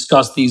medium to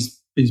discuss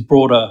these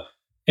broader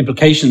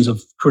implications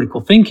of critical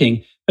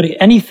thinking. But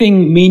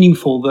anything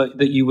meaningful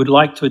that you would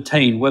like to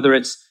attain, whether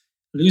it's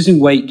losing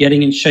weight,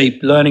 getting in shape,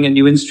 learning a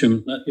new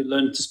instrument,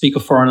 learning to speak a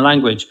foreign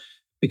language,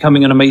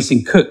 becoming an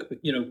amazing cook,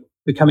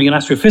 becoming an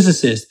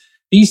astrophysicist,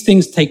 these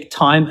things take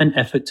time and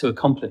effort to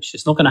accomplish.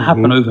 It's not going to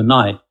happen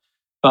overnight.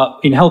 But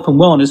in health and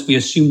wellness, we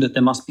assume that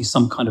there must be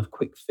some kind of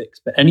quick fix.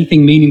 But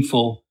anything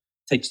meaningful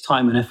takes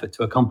time and effort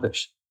to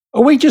accomplish.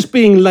 Are we just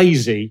being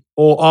lazy,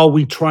 or are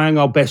we trying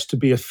our best to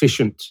be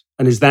efficient?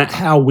 And is that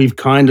how we've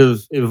kind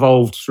of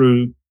evolved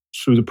through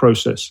the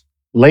process?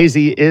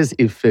 Lazy is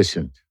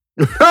efficient.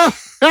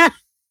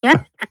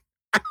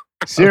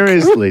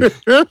 Seriously.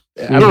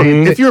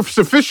 If you're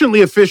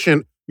sufficiently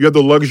efficient, you have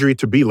the luxury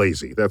to be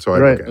lazy. That's how I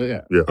look at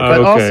it. Yeah.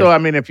 But also,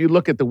 if you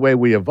look at the way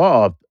we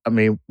evolved,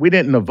 we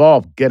didn't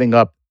evolve getting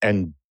up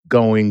and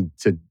going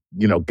to,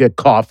 get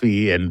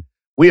coffee. And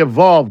we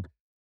evolved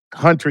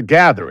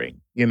hunter-gathering,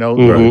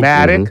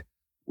 nomadic.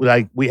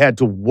 Like we had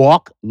to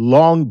walk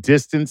long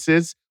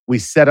distances. We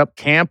set up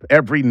camp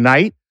every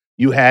night.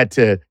 You had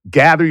to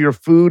gather your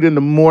food in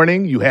the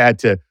morning. You had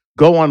to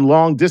go on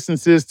long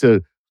distances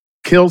to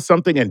kill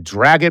something and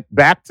drag it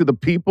back to the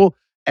people.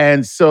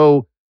 And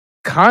so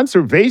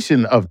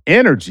conservation of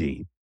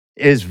energy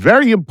is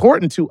very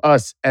important to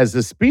us as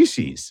a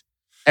species.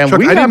 And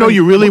Chuck, I didn't know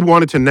you really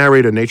wanted to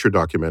narrate a nature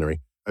documentary.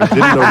 I didn't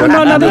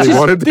know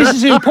that. This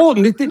is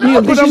important. This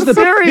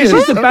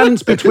is the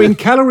balance between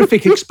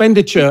calorific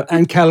expenditure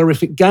and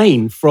calorific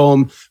gain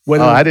from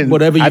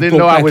whatever you I didn't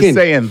know I was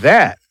saying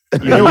that.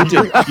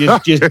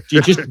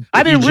 You just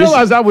I didn't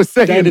realize I was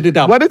saying it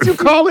up. What did you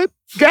call it,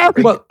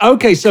 Gary? Well,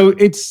 okay, so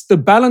it's the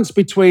balance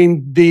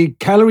between the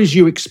calories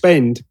you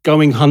expend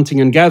going hunting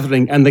and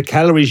gathering and the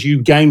calories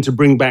you gain to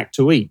bring back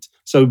to eat.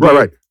 So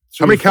right.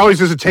 How many calories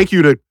does it take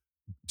you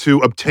to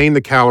obtain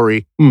the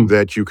calorie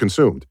that you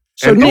consumed?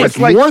 So if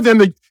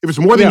it's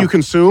more than you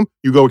consume,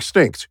 you go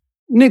extinct.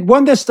 Nick,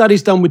 weren't there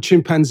studies done with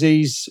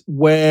chimpanzees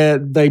where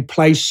they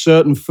placed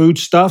certain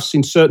foodstuffs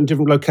in certain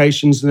different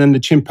locations, and then the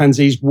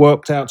chimpanzees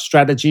worked out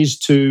strategies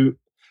to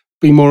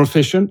be more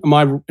efficient? Am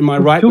I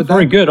right with that?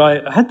 Very good.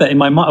 I had that in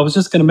my mind. I was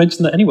just going to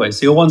mention that anyway.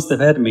 So you're one step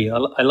ahead of me.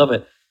 I love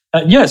it.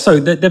 So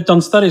they've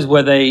done studies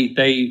where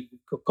they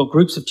got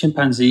groups of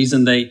chimpanzees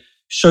and they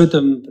showed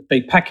them,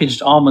 they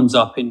packaged almonds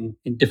up in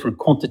different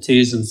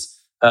quantities,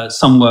 and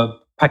some were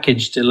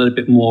packaged a little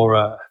bit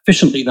more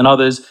efficiently than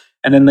others.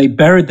 And then they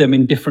buried them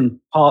in different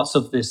parts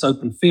of this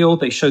open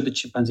field. They showed the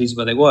chimpanzees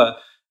where they were.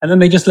 And then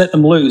they just let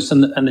them loose.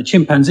 And the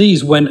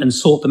chimpanzees went and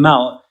sought them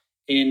out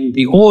in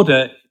the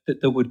order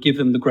that would give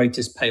them the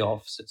greatest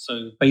payoffs.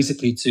 So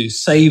basically to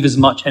save as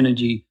much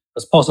energy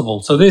as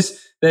possible. So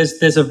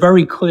there's a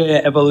very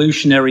clear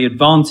evolutionary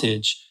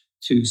advantage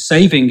to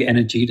saving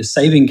energy, to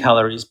saving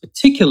calories,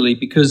 particularly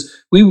because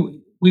we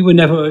were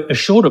never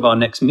assured of our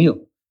next meal,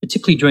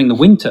 particularly during the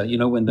winter,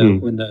 when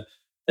the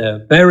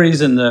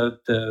berries and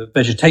the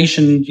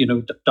vegetation,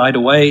 died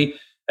away.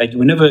 You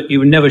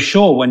were never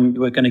sure when you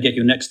were going to get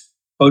your next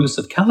bolus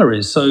of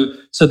calories. So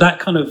that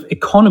kind of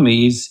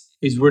economy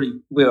is really,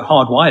 we're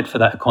hardwired for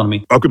that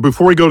economy. Okay,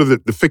 before we go to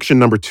the fiction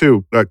number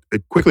 2,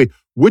 quickly,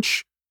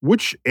 which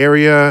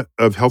area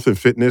of health and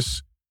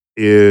fitness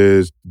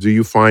do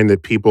you find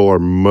that people are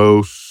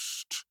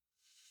most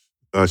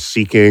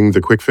seeking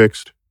the quick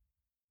fix?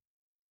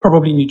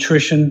 Probably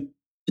nutrition,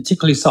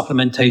 particularly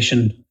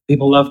supplementation.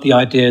 People love the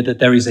idea that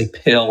there is a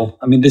pill.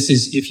 I mean, this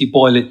is, if you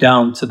boil it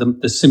down to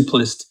the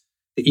simplest,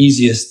 the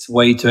easiest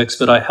way to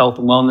expedite health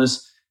and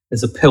wellness,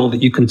 there's a pill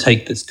that you can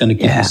take that's going to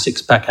give you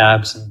six-pack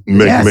abs. And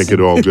make it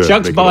all good.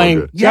 Chuck's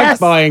buying. Yes. Chuck's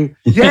buying.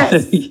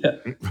 Yes.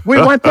 We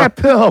want that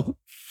pill.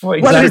 Well,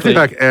 What is exactly. it?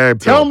 Six-pack ab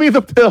pill. Tell me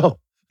the pill.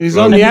 He's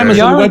on the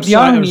Amazon the website.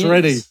 irony It was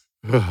ready.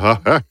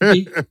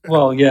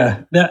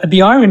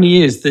 The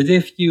irony is that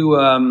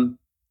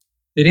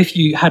if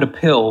you had a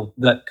pill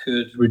that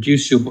could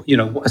reduce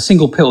a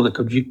single pill that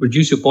could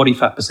reduce your body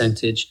fat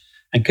percentage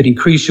and could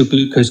increase your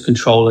glucose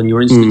control and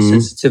your insulin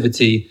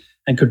sensitivity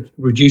and could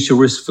reduce your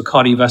risk for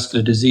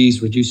cardiovascular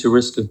disease, reduce your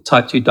risk of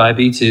type 2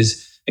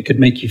 diabetes, it could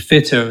make you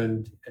fitter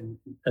and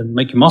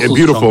make your muscles and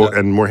beautiful stronger.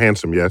 and more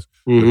handsome, yes.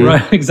 Mm-hmm.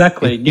 Right,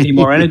 exactly. Give you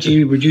more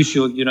energy, reduce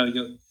your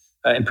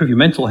improve your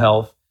mental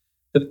health.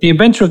 The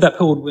inventor of that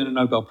pill would win a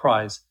Nobel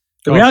Prize.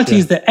 The reality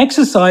is that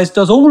exercise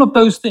does all of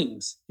those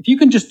things. If you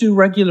can just do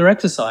regular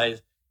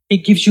exercise,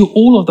 it gives you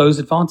all of those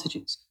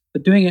advantages.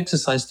 But doing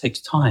exercise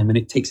takes time and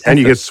it takes effort. And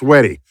you get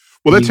sweaty.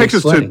 Well, that takes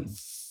us to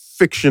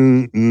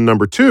fiction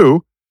number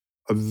 2,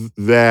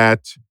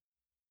 that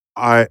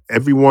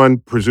everyone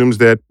presumes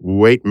that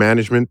weight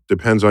management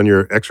depends on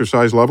your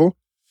exercise level.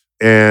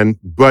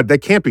 But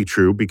that can't be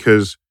true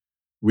because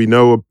we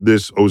know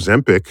this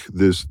Ozempic,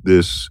 this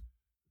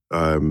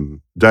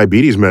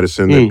diabetes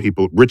medicine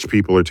that rich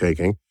people are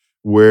taking,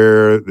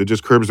 where it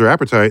just curbs their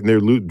appetite and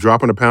they're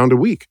dropping a pound a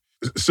week.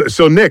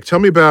 So Nick, tell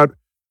me about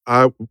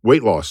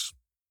weight loss.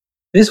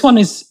 This one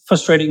is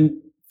frustrating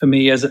for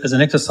me as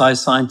an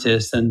exercise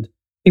scientist, and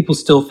people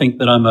still think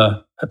that I'm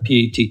a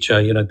PE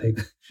teacher.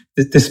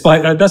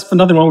 Despite that's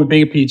nothing wrong with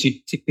being a PE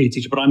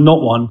teacher, but I'm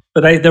not one.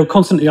 But they're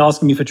constantly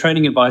asking me for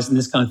training advice and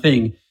this kind of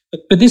thing.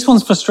 But this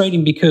one's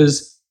frustrating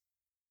because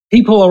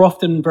people are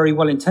often very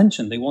well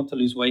intentioned. They want to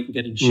lose weight and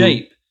get in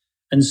shape,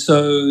 and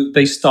so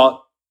they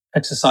start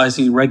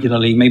exercising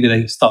regularly. Maybe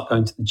they start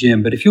going to the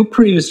gym. But if you're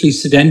previously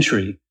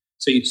sedentary,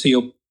 so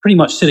you're pretty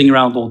much sitting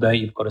around all day,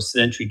 you've got a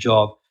sedentary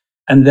job,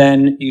 and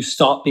then you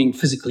start being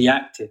physically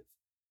active.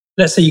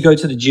 Let's say you go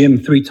to the gym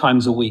 3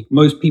 times a week.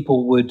 Most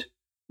people would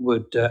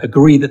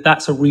agree that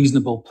that's a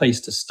reasonable place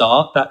to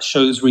start. That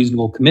shows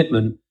reasonable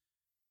commitment.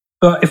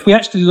 But if we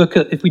actually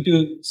if we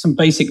do some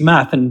basic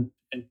math and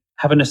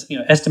have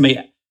estimate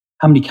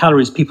how many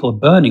calories people are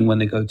burning when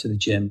they go to the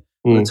gym.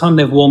 By the time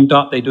they've warmed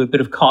up, they do a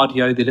bit of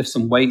cardio, they lift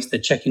some weights, they're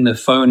checking their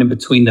phone in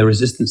between their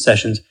resistance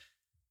sessions.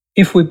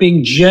 If we're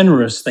being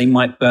generous, they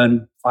might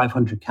burn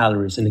 500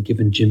 calories in a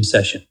given gym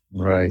session.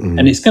 Right.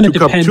 And it's going to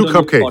depend on your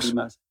body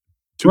mass.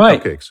 2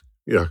 cupcakes.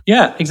 Yeah.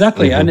 Yeah,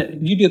 exactly.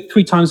 And you do it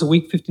 3 times a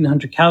week,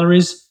 1,500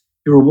 calories.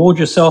 You reward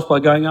yourself by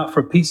going out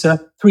for a pizza,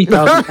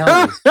 3,000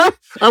 calories.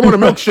 I want a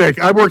milkshake.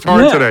 I worked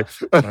hard today.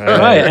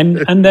 Right.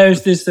 And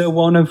there's this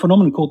well-known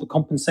phenomenon called the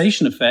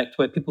compensation effect,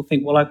 where people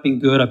think, well, I've been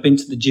good. I've been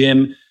to the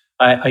gym.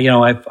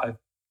 I've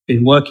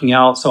been working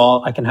out,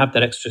 so I can have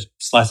that extra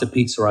slice of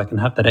pizza, or I can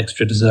have that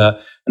extra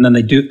dessert. And then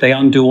they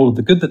undo all of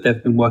the good that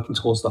they've been working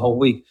towards the whole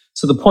week.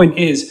 So the point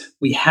is,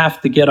 we have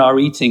to get our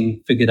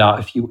eating figured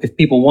out. If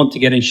people want to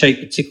get in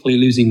shape, particularly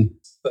losing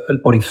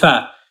body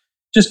fat,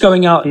 just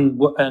going out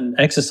and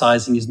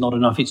exercising is not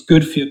enough. It's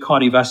good for your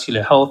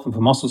cardiovascular health and for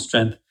muscle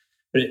strength,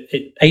 but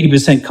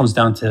 80% comes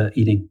down to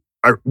eating.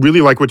 I really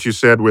like what you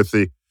said with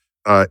the,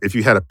 if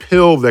you had a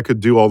pill that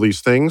could do all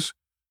these things,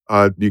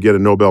 you get a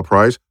Nobel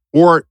Prize,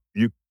 or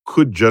you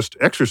could just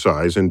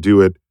exercise and do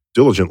it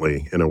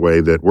diligently in a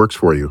way that works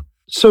for you.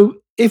 So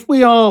if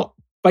we are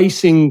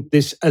basing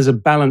this as a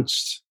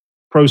balanced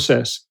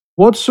process,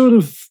 what sort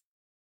of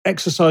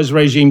exercise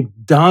regime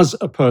does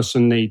a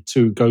person need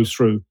to go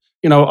through?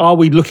 Are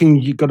we looking,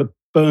 you've got to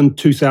burn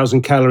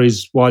 2,000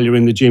 calories while you're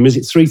in the gym? Is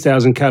it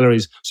 3,000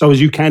 calories? So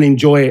as you can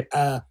enjoy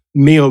a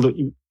meal that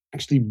you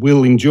actually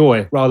will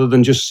enjoy, rather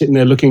than just sitting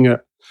there looking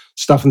at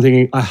stuff and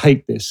thinking, I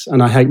hate this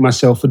and I hate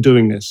myself for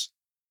doing this.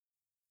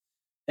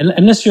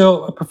 Unless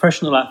you're a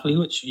professional athlete,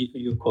 which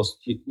you of course,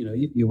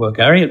 you were,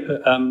 Gary,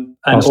 or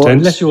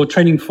unless you're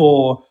training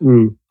for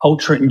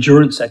ultra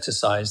endurance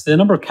exercise, the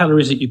number of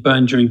calories that you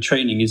burn during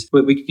training is,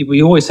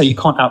 we always say you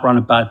can't outrun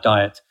a bad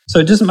diet. So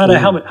it doesn't matter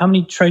how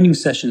many training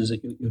sessions that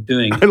you're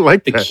doing. I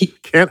like that.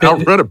 Can't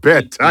outrun a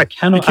bad diet.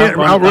 You can't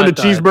outrun the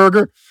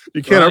cheeseburger.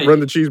 You can't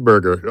outrun the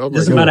cheeseburger. It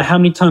doesn't matter how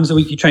many times a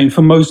week you train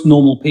for most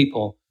normal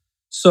people.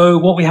 So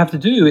what we have to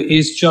do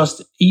is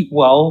just eat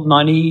well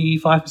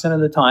 95%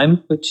 of the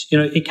time, which,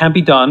 it can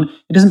be done.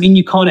 It doesn't mean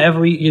you can't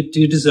ever eat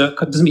your dessert.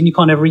 It doesn't mean you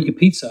can't ever eat your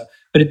pizza.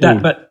 But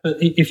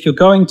if you're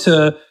going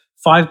to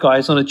Five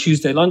Guys on a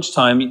Tuesday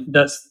lunchtime,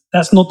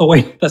 that's not the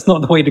way. That's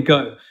not the way to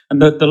go.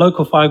 And the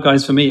local Five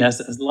Guys for me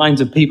has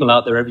lines of people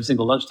out there every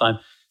single lunchtime.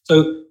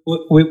 So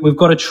we've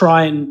got to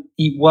try and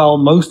eat well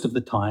most of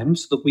the time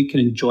so that we can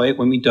enjoy it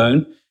when we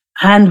don't.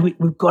 And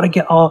we've got to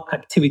get our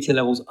activity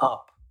levels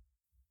up.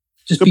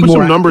 So put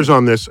some numbers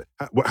on this.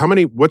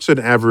 What's an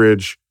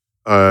average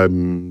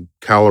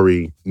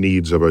calorie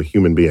needs of a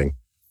human being?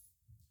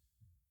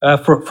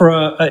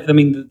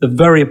 The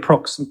very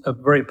approximate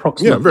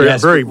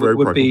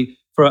would be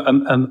for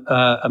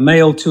a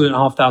male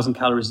 2,500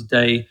 calories a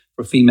day,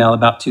 for a female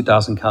about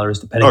 2,000 calories,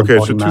 depending on body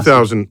mass. Okay, so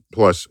 2,000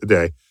 plus a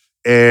day.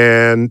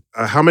 And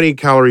how many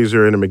calories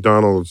are in a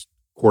McDonald's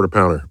quarter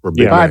pounder or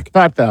Big Mac?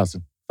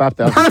 5,000.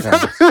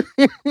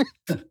 5,000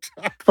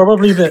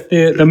 Probably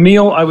the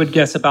meal, I would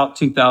guess about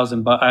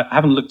 2,000, but I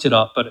haven't looked it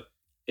up, but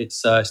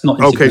it's not.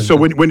 Okay, so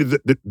when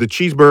the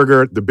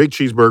cheeseburger, the big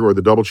cheeseburger or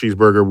the double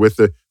cheeseburger with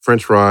the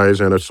French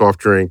fries and a soft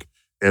drink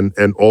and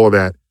all of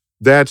that,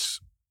 that's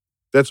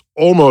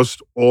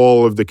almost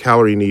all of the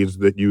calorie needs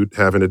that you'd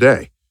have in a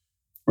day.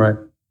 Right.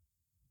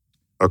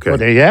 Okay. Well,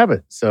 there you have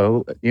it.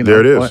 So, there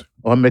it is.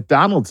 On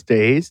McDonald's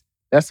days,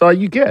 that's all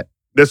you get.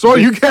 That's all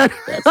you get.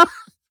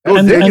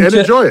 And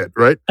enjoy it,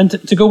 right? And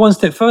to go one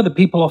step further,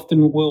 people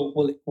often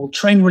will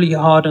train really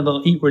hard and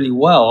they'll eat really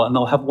well, and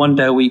they'll have one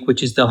day a week,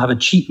 which is they'll have a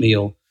cheat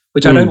meal,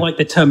 which I don't like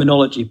the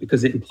terminology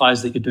because it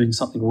implies that you're doing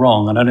something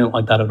wrong, and I don't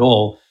like that at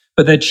all.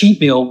 But their cheat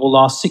meal will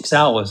last 6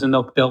 hours, and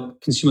they'll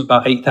consume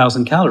about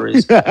 8,000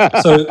 calories.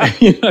 So that's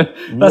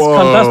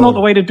not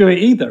the way to do it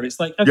either. It's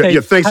like,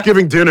 okay,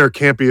 Thanksgiving dinner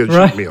can't be a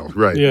cheat meal,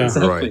 right? Yeah,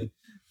 exactly. Right.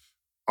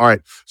 All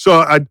right.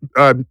 So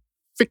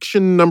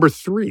fiction number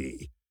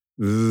 3,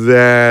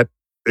 that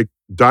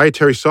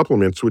dietary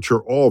supplements, which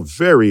are all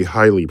very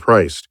highly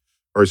priced,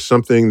 are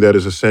something that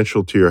is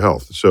essential to your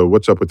health. So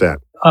what's up with that?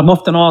 I'm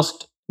often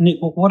asked, Nick,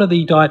 what are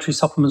the dietary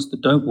supplements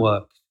that don't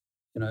work?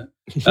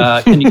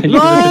 Can you give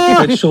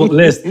a short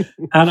list?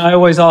 And I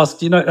always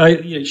ask,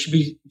 you should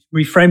be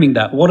reframing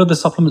that. What are the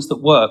supplements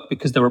that work?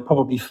 Because there are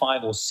probably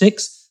 5 or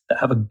 6 that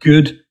have a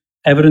good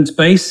evidence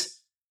base,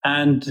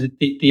 and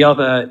the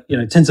other,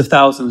 tens of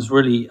thousands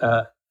really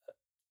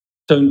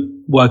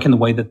don't work in the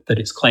way that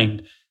it's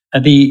claimed.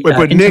 But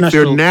Nick,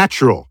 they're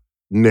natural.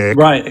 Nick,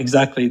 right?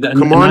 Exactly.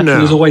 Come on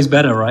now. Is always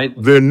better, right?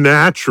 They're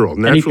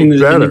natural. Anything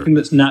better. Anything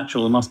that's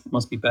natural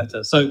must be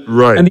better. So,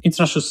 right. And the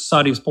International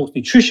Society of Sports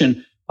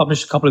Nutrition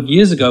published a couple of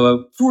years ago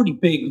a pretty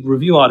big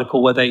review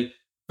article where they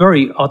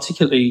very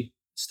articulately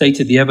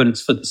stated the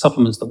evidence for the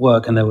supplements that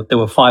work, and there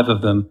were 5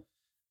 of them,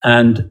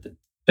 and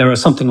there are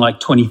something like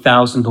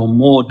 20,000 or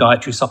more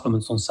dietary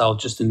supplements on sale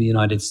just in the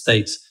United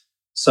States.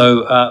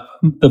 So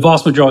the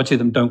vast majority of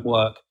them don't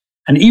work.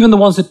 And even the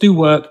ones that do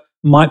work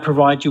might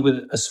provide you with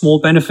a small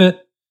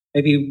benefit,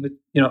 maybe with,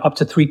 up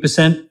to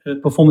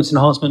 3% performance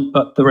enhancement,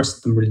 but the rest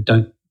of them really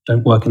don't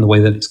work in the way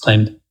that it's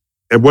claimed.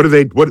 And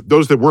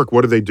those that work,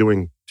 what are they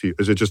doing to you?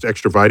 Is it just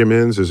extra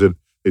vitamins? Is it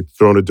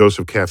throwing a dose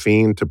of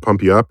caffeine to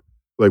pump you up?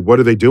 Like, what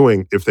are they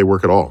doing if they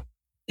work at all?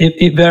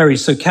 It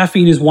varies. So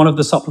caffeine is one of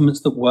the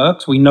supplements that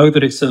works. We know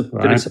that it's a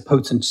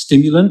potent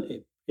stimulant.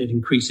 It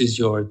increases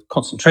your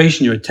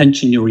concentration, your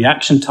attention, your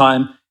reaction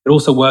time. It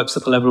also works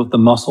at the level of the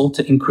muscle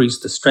to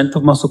increase the strength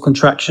of muscle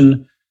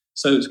contraction.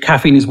 So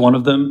caffeine is one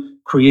of them.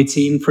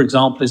 Creatine, for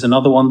example, is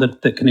another one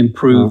that can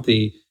improve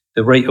the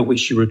rate at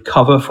which you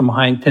recover from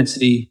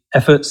high-intensity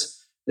efforts.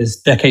 There's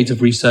decades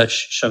of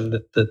research showing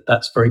that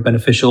that's very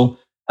beneficial.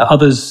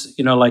 Others,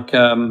 like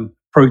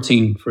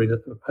protein,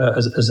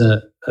 as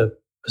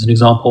an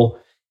example.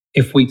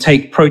 If we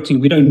take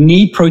protein, we don't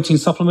need protein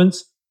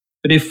supplements,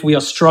 but if we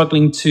are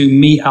struggling to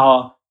meet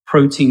our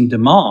protein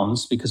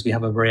demands because we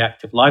have a very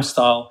active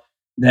lifestyle,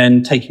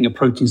 then taking a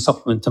protein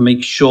supplement to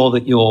make sure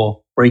that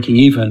you're breaking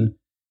even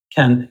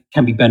can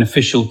be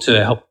beneficial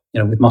to help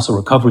with muscle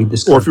recovery.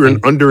 Or if you're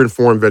an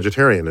underinformed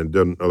vegetarian and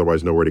don't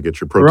otherwise know where to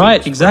get your protein.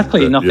 Right,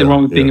 exactly. Nothing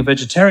wrong with being a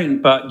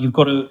vegetarian, but you've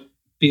got to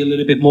be a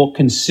little bit more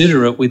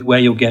considerate with where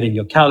you're getting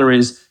your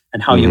calories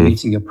and how you're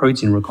meeting your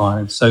protein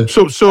requirements. So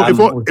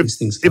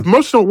if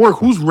most don't work,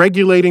 who's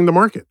regulating the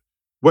market?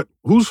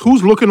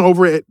 Who's looking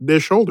over at their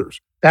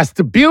shoulders? That's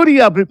the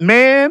beauty of it,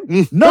 man.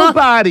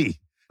 Nobody.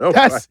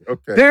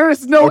 There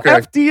is no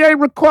FDA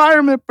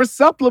requirement for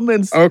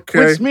supplements,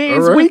 which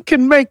means we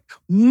can make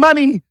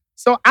money.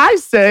 So I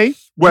say...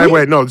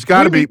 Wait, no, it's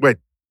got to be... Wait,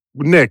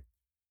 Nick,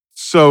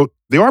 so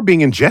they are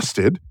being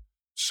ingested.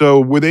 So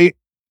were they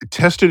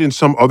tested in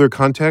some other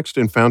context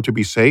and found to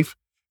be safe?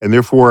 And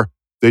therefore,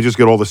 they just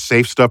get all the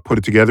safe stuff, put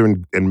it together,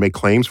 and make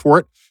claims for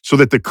it? So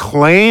that the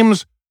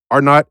claims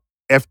are not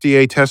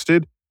FDA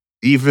tested,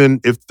 even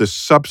if the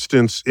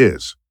substance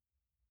is?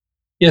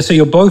 Yeah, so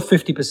you're both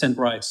 50%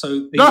 right.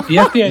 So the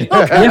FDA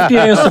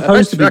are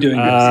supposed to be doing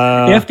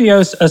this. The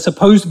FDA are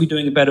supposed to be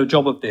doing a better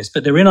job of this,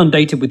 but they're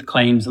inundated with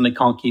claims and they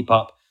can't keep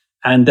up.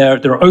 And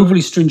they're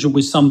overly stringent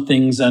with some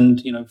things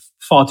and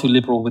far too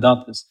liberal with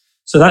others.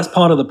 So that's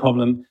part of the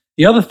problem.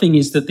 The other thing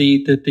is that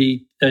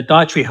the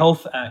Dietary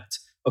Health Act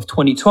of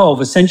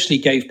 2012 essentially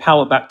gave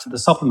power back to the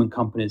supplement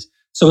companies.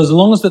 So as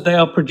long as they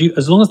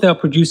are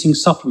producing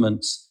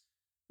supplements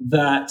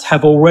that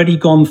have already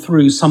gone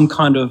through some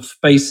kind of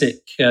basic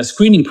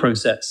screening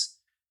process,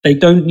 they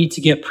don't need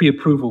to get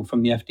pre-approval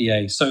from the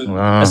FDA. So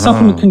a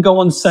supplement can go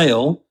on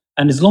sale,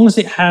 and as long as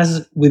it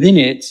has within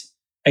it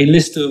a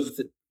list of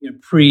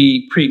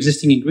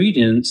pre-existing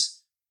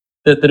ingredients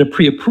that are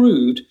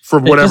pre-approved, for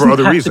whatever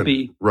other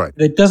reason,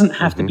 there doesn't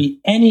have to be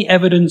any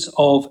evidence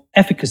of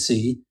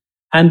efficacy,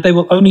 and they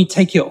will only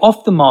take it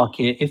off the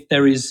market if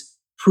there is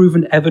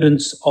proven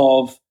evidence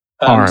of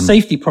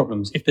safety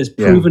problems, if there's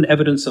proven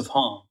evidence of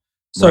harm.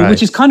 So,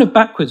 which is kind of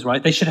backwards,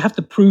 right? They should have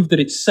to prove that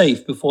it's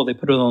safe before they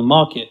put it on the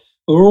market.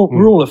 But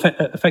we're all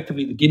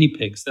effectively the guinea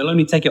pigs. They'll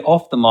only take it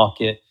off the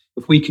market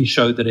if we can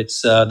show that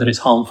it's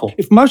harmful.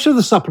 If most of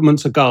the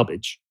supplements are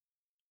garbage,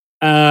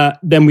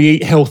 then we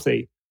eat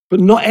healthy. But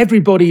not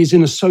everybody is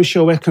in a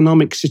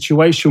socio-economic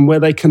situation where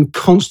they can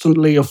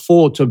constantly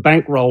afford to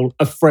bankroll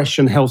a fresh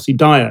and healthy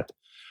diet.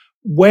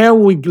 Where are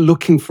we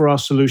looking for our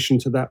solution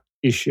to that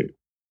issue?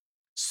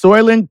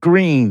 Soylent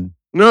Green.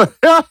 And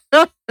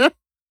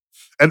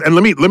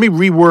let me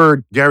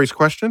reword Gary's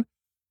question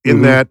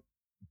in that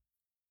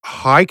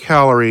high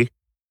calorie,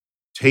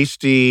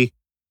 tasty,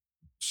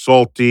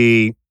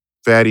 salty,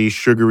 fatty,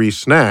 sugary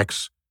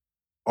snacks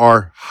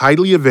are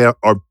widely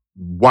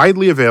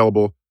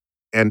available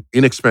and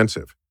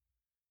inexpensive.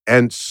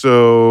 And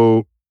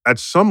so at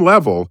some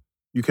level,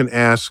 you can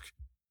ask,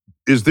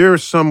 is there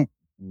some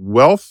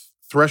wealth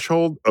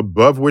threshold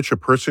above which a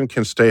person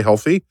can stay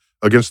healthy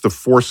against the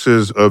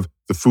forces of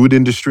the food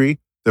industry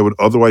that would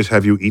otherwise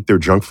have you eat their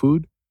junk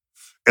food?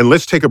 And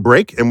let's take a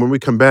break. And when we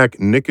come back,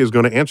 Nick is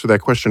going to answer that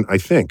question, I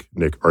think.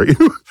 Nick, are you?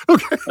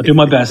 Okay. I'll do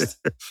my best.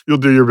 You'll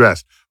do your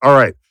best. All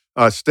right.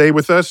 Stay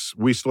with us.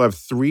 We still have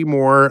 3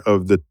 more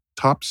of the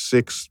top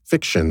 6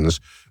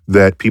 fictions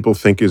that people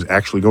think is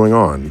actually going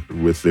on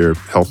with their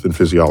health and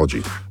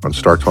physiology on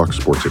Star Talk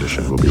Sports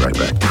Edition. We'll be right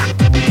back.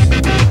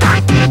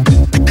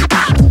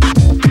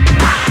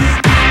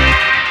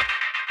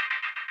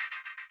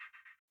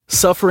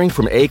 Suffering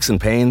from aches and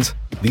pains?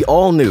 The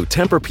all-new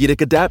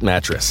Tempur-Pedic Adapt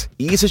mattress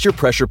eases your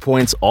pressure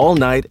points all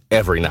night,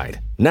 every night.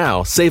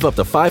 Now, save up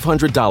to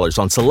 $500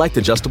 on select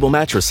adjustable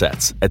mattress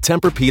sets at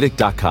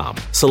TempurPedic.com.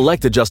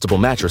 Select adjustable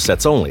mattress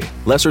sets only.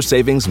 Lesser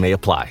savings may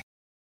apply.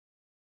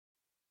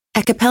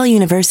 At Capella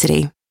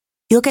University,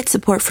 you'll get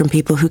support from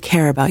people who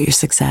care about your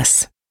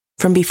success.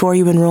 From before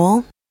you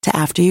enroll to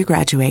after you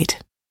graduate,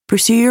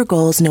 pursue your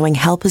goals knowing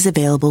help is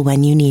available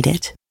when you need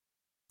it.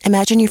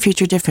 Imagine your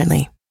future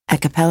differently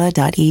at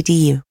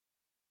capella.edu.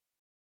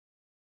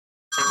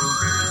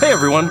 Hey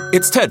everyone,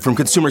 it's Ted from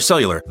Consumer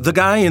Cellular, the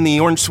guy in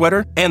the orange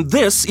sweater, and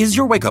this is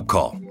your wake-up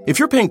call. If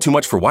you're paying too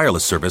much for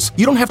wireless service,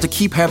 you don't have to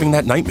keep having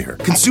that nightmare.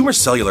 Consumer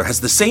Cellular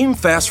has the same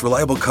fast,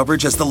 reliable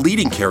coverage as the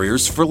leading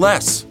carriers for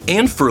less.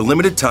 And for a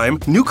limited time,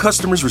 new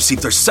customers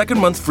receive their second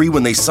month free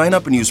when they sign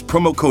up and use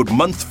promo code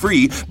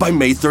MONTHFREE by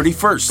May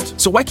 31st.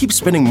 So why keep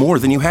spending more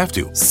than you have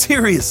to?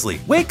 Seriously,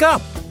 wake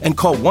up and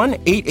call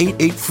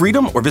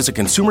 1-888-FREEDOM or visit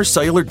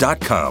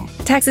consumercellular.com.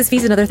 Taxes,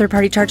 fees, and other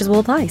third-party charges will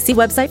apply. See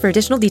website for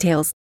additional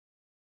details.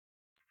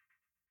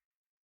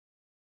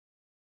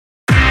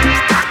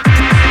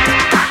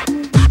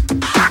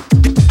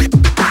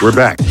 We're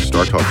back,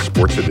 Star Talk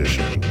Sports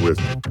Edition, with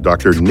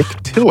Dr. Nick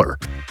Tiller,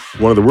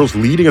 one of the world's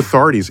leading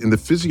authorities in the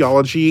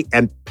physiology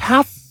and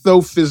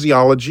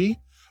pathophysiology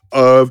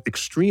of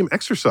extreme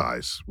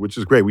exercise, which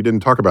is great. We didn't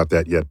talk about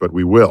that yet, but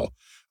we will,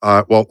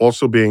 while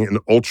also being an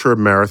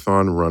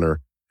ultra-marathon runner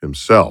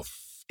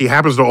himself. He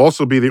happens to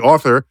also be the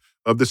author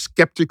of The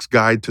Skeptic's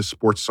Guide to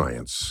Sports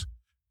Science.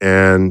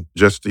 And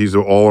he's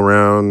an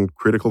all-around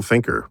critical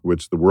thinker,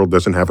 which the world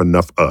doesn't have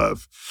enough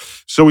of.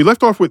 So we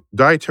left off with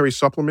dietary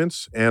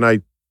supplements, and I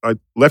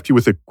left you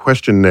with a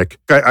question, Nick.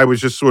 I was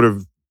just sort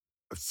of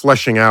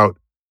fleshing out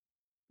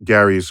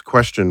Gary's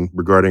question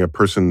regarding a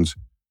person's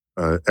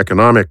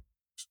economic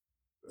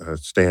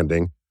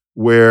standing,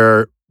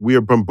 where we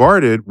are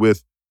bombarded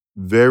with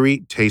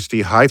very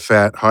tasty,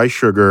 high-fat,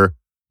 high-sugar,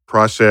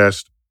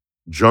 processed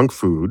junk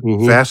food,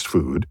 fast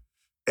food,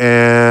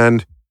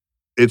 and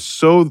it's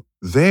so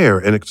there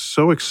and it's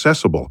so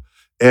accessible.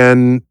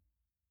 And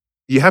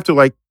you have to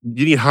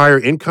you need higher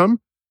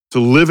income to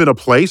live in a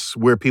place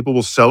where people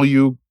will sell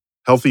you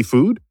healthy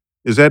food?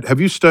 Have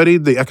you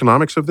studied the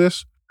economics of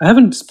this? I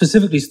haven't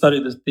specifically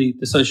studied the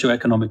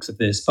socioeconomics of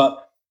this,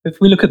 but if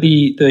we look at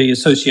the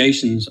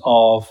associations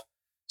of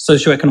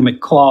socioeconomic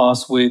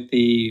class with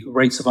the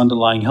rates of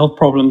underlying health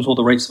problems or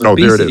the rates of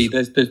obesity,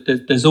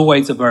 there's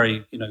always a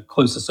very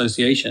close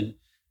association.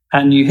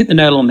 And you hit the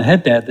nail on the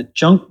head there that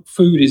junk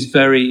food is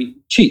very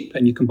cheap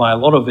and you can buy a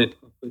lot of it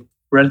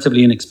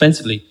relatively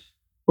inexpensively,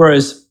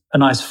 whereas a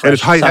nice fresh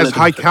salad has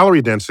high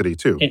calorie density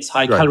too. It's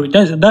high calorie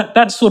density.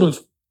 That sort of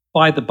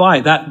by the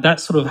by that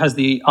sort of has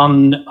the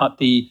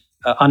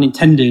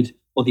unintended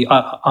or the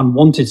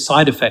unwanted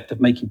side effect of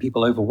making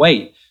people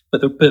overweight.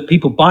 But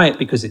people buy it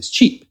because it's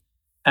cheap.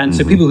 And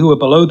so people who are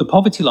below the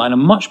poverty line are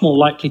much more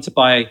likely to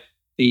buy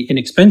the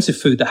inexpensive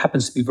food that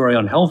happens to be very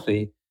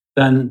unhealthy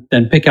than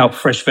pick out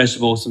fresh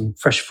vegetables and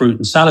fresh fruit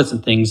and salads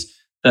and things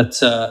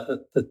that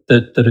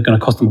are going to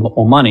cost them a lot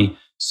more money.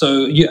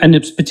 So and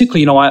it's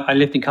particularly, I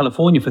lived in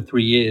California for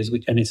 3 years,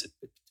 and it's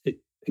an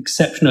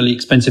exceptionally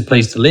expensive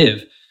place to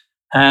live,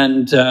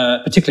 and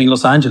particularly in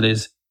Los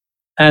Angeles.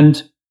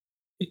 And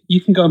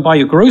you can go and buy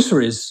your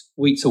groceries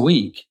week to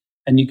week,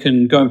 and you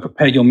can go and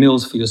prepare your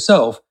meals for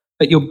yourself.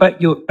 But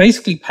you're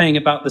basically paying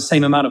about the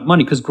same amount of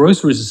money because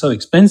groceries are so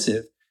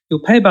expensive.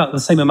 You'll pay about the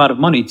same amount of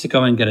money to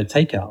go and get a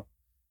takeout.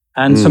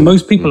 And so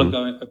most people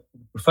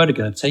prefer to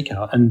get a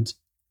takeout, and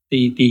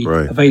the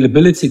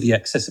availability, the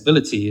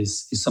accessibility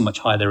is so much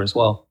higher there as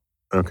well.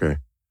 Okay.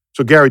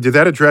 So Gary, did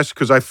that address,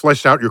 because I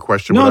fleshed out your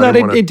question? No,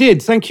 it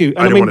did. Thank you.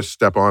 I didn't want to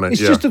step on it.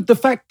 It's just the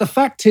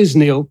fact is,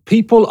 Neil,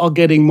 people are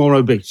getting more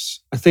obese.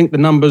 I think the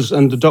numbers,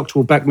 and the doctor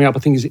will back me up, I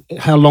think is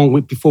how long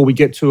before we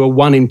get to a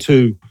 1 in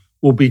 2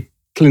 will be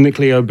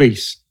clinically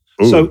obese.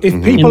 Ooh, so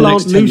if people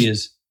aren't losing,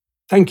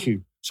 thank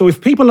you. So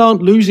if people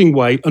aren't losing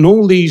weight and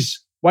all these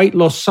weight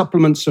loss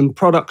supplements and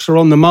products are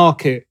on the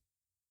market,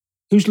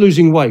 who's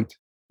losing weight?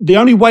 The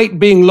only weight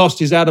being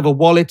lost is out of a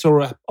wallet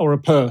or a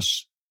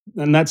purse,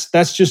 and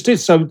that's just it.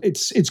 So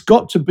it's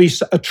got to be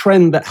a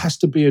trend that has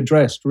to be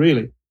addressed,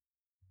 really.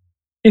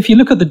 If you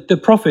look at the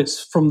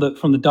profits from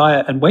the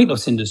diet and weight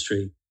loss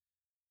industry,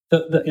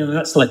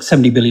 that's like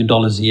 $70 billion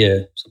a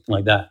year, something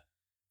like that,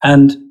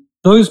 and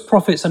those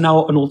profits are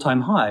now at an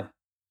all-time high.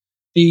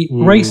 The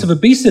rates of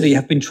obesity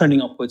have been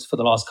trending upwards for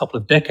the last couple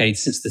of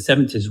decades, since the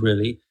 70s,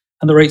 really,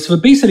 and the rates of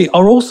obesity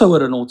are also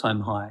at an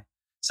all-time high.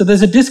 So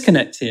there's a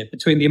disconnect here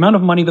between the amount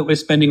of money that we're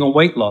spending on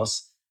weight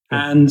loss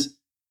and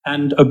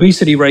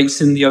obesity rates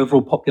in the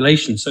overall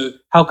population. So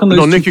how can those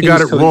two Nick, you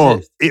got it coexist?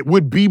 wrong. It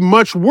would be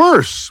much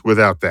worse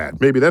without that.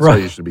 Maybe that's how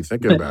you should be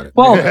thinking about it.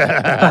 Well,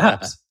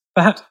 perhaps.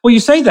 Well, you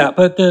say that,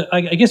 but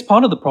I guess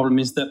part of the problem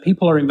is that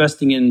people are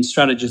investing in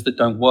strategies that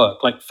don't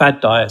work, like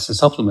fad diets and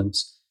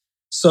supplements.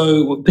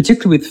 So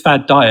particularly with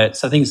fad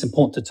diets, I think it's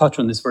important to touch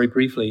on this very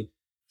briefly.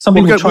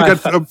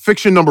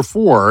 Fiction number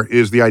 4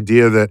 is the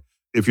idea that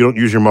if you don't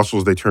use your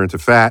muscles, they turn to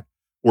fat,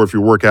 or if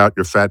you work out,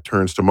 your fat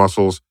turns to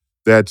muscles.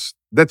 That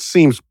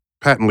seems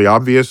patently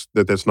obvious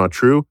that that's not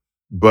true,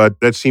 but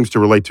that seems to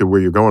relate to where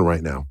you're going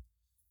right now.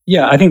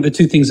 Yeah, I think the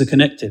two things are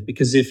connected,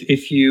 because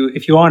if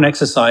you aren't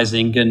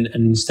exercising and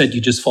instead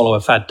you just follow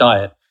a fad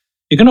diet,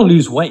 you're going to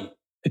lose weight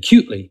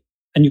acutely,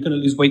 and you're going to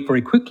lose weight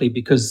very quickly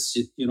because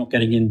you're not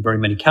getting in very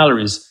many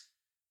calories.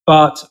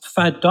 But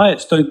fad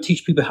diets don't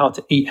teach people how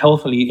to eat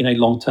healthily in a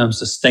long-term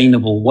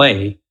sustainable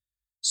way.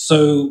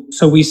 So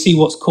we see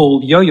what's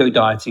called yo-yo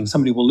dieting.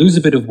 Somebody will lose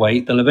a bit of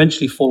weight, they'll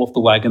eventually fall off the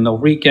wagon, they'll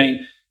regain.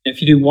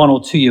 If you do 1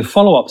 or 2 year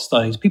follow-up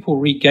studies, people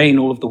regain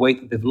all of the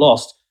weight that they've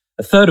lost.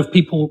 A third of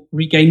people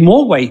regain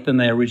more weight than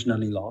they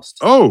originally lost.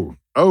 Oh.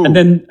 And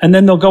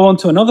then they'll go on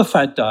to another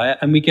fad diet,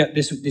 and we get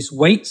this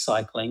weight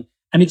cycling.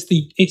 And it's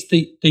the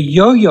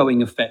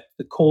yo-yoing effect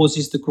that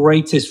causes the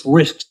greatest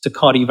risk to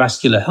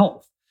cardiovascular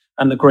health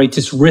and the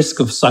greatest risk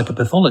of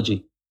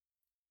psychopathology.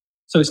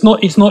 So it's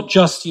not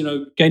just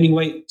gaining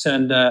weight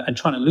and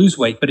trying to lose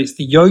weight, but it's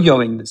the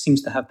yo-yoing that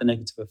seems to have the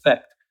negative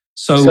effect.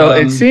 So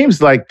it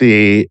seems like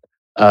the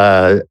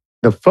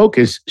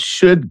focus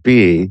should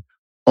be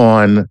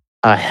on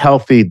a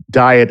healthy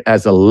diet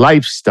as a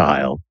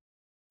lifestyle,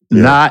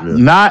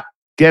 not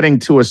getting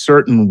to a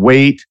certain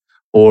weight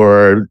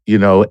or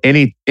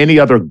any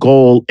other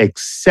goal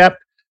except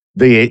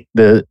the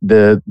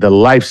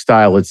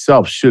lifestyle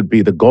itself should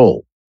be the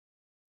goal.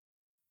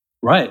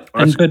 Right.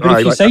 But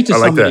if you say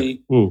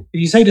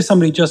to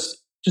somebody,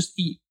 just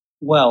eat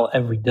well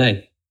every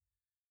day,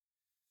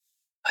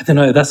 I don't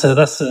know, that's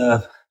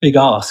a big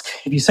ask.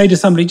 If you say to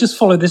somebody, just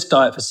follow this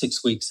diet for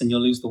 6 weeks and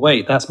you'll lose the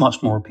weight, that's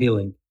much more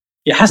appealing.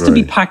 It has to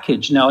be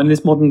packaged now in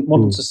this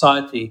modern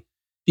society.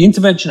 The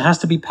intervention has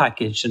to be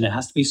packaged, and it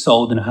has to be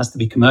sold, and it has to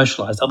be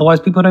commercialized. Otherwise,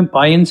 people don't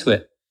buy into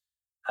it.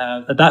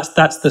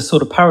 That's the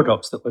sort of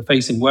paradox that we're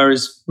facing.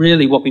 Whereas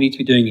really what we need to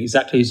be doing,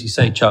 exactly as you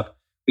say, Chuck,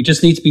 we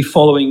just need to be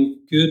following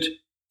good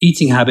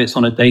eating habits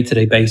on a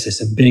day-to-day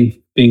basis and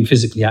being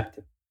physically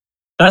active.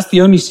 That's the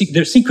only secret.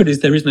 The secret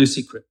is there is no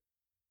secret.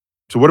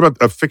 So what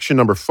about fiction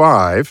number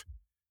 5,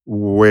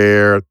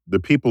 where the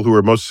people who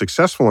are most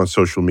successful on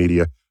social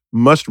media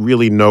must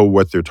really know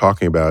what they're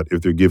talking about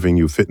if they're giving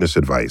you fitness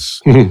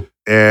advice?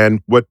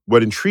 And what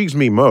intrigues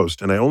me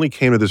most, and I only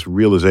came to this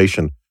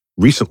realization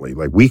recently,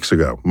 like weeks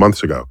ago,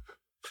 months ago,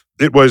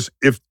 it was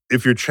if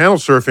you're channel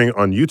surfing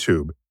on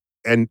YouTube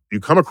and you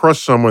come across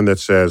someone that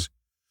says,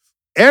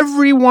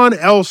 everyone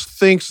else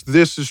thinks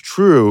this is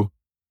true,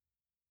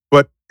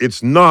 but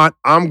it's not,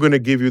 I'm going to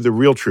give you the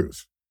real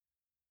truth,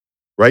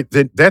 right?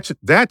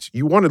 That's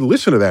you want to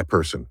listen to that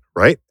person,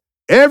 right?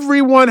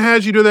 Everyone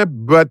has you do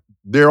that, but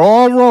they're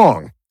all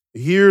wrong.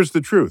 Here's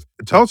the truth.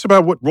 Tell us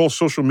about what role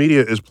social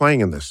media is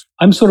playing in this.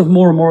 I'm sort of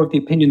more and more of the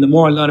opinion, the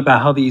more I learn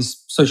about how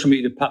these social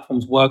media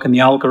platforms work and the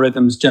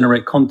algorithms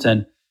generate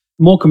content,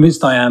 the more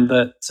convinced I am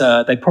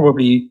that they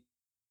probably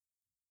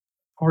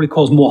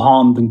cause more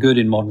harm than good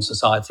in modern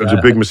society. It's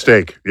a big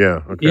mistake.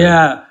 Yeah. Okay.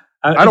 Yeah.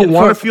 I don't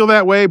want to feel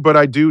that way, but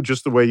I do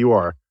just the way you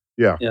are.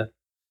 Yeah. Yeah.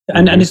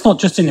 And it's not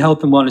just in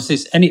health and wellness.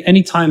 It's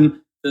any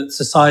time that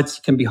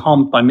society can be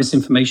harmed by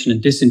misinformation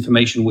and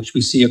disinformation, which we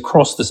see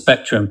across the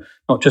spectrum,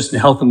 not just in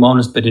health and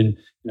wellness, but in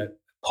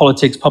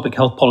politics, public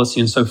health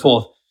policy, and so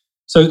forth.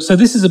 So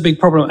this is a big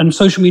problem. And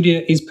social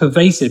media is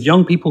pervasive.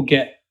 Young people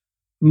get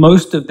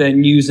most of their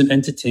news and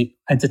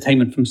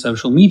entertainment from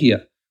social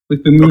media.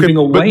 We've been moving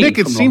away. But Nick,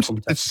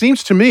 it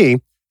seems to me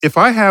if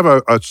I have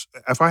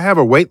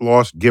a weight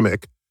loss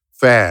gimmick,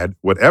 fad,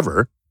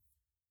 whatever,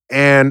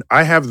 and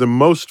I have the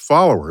most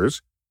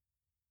followers,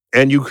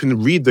 and you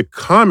can read the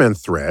comment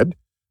thread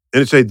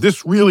and say,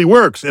 this really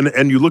works.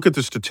 And you look at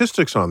the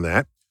statistics on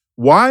that.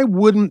 Why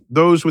wouldn't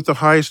those with the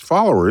highest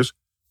followers,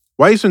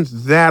 why isn't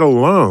that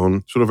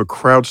alone sort of a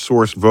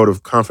crowdsourced vote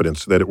of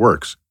confidence that it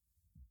works?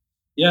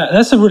 Yeah,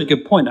 that's a really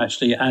good point,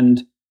 actually.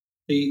 And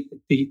the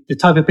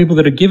type of people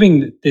that are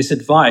giving this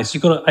advice,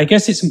 I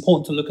guess it's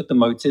important to look at the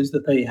motives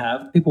that they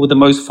have. People with the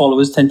most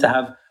followers tend to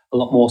have a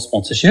lot more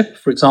sponsorship,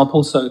 for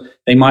example. So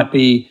they might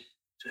be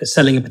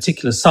selling a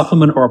particular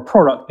supplement or a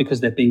product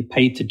because they're being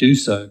paid to do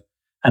so.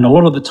 And a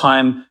lot of the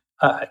time,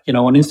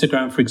 on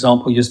Instagram, for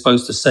example, you're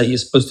supposed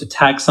to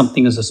tag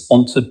something as a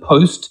sponsored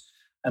post.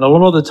 And a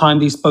lot of the time,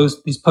 these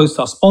posts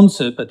are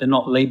sponsored, but they're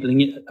not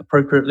labeling it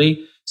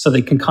appropriately, so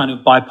they can kind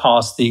of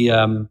bypass the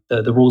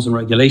rules and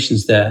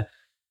regulations there.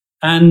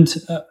 And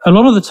a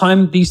lot of the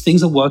time, these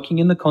things are working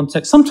in the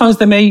context. Sometimes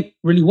they may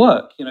really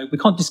work. We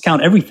can't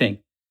discount everything.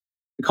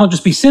 We can't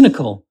just be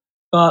cynical.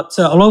 But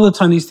a lot of the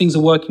time, these things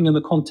are working in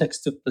the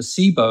context of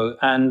placebo,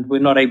 and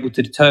we're not able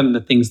to determine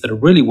the things that are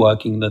really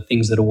working and the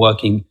things that are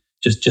working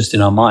just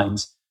in our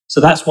minds. So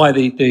that's why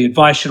the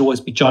advice should always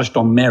be judged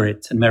on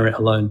merit and merit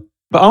alone.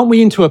 But aren't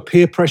we into a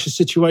peer pressure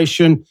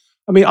situation?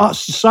 I mean, our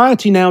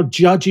society now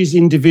judges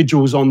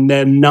individuals on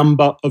their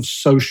number of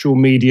social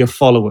media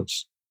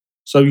followers.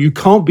 So you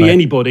can't be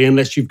anybody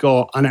unless you've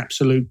got an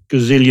absolute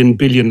gazillion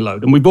billion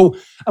load. And we've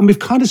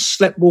kind of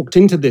sleptwalked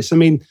into this. I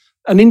mean,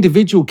 an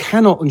individual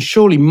cannot and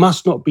surely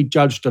must not be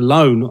judged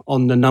alone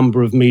on the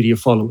number of media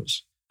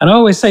followers. And I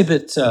always say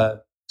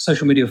that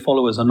social media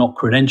followers are not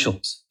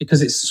credentials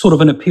because it's sort of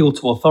an appeal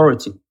to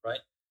authority, right?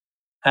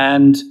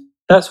 And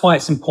that's why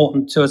it's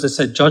important to, as I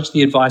said, judge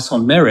the advice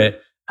on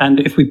merit. And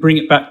if we bring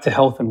it back to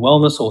health and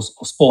wellness or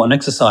sport and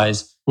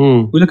exercise,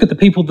 we look at the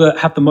people that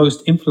have the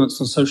most influence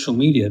on social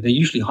media. They're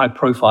usually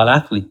high-profile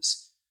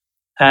athletes.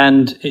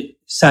 And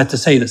it's sad to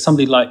say that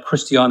somebody like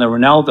Cristiano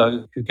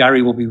Ronaldo, who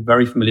Gary will be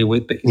very familiar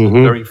with, but he's a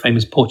very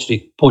famous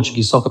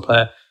Portuguese soccer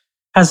player,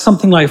 has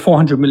something like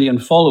 400 million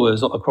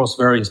followers across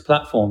various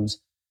platforms.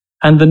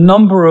 And the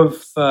number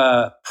of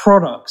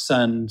products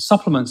and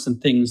supplements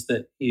and things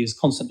that he is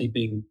constantly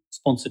being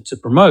sponsored to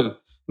promote,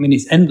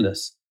 it's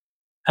endless.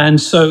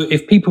 And so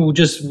if people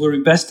just were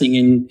investing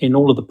in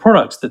all of the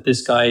products that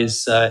this guy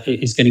is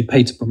getting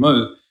paid to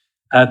promote,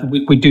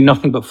 we do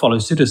nothing but follow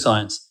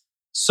pseudoscience.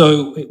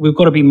 So we've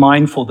got to be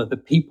mindful that the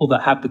people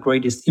that have the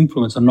greatest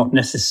influence are not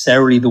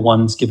necessarily the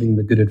ones giving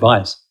the good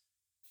advice.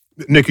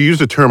 Nick, you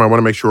used a term, I want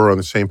to make sure we're on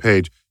the same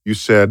page. You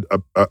said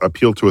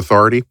appeal to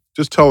authority.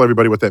 Just tell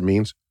everybody what that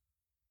means.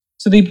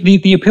 So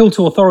the appeal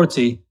to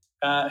authority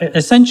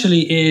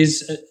essentially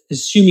is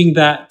assuming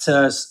that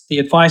the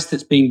advice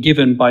that's being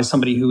given by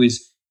somebody who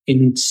is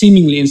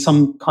seemingly in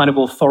some kind of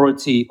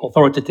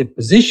authoritative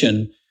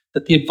position,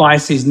 that the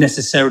advice is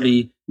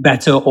necessarily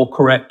better or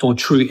correct or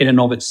true in and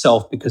of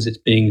itself because it's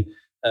being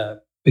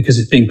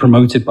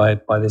promoted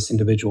by this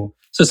individual.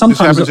 So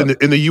sometimes this happens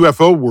in the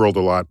UFO world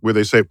a lot, where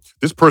they say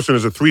this person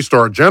is a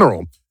 3-star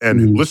general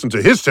and listen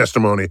to his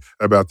testimony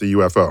about the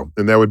UFO,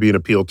 and that would be an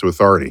appeal to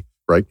authority,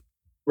 right?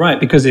 Right,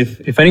 because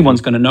if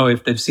anyone's going to know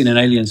if they've seen an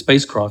alien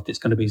spacecraft, it's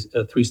going to be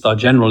a 3-star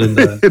general in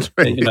the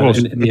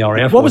in the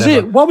RAF.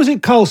 What was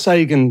it? Carl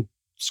Sagan's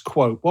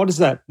quote. What is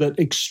that? That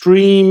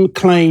extreme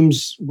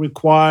claims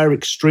require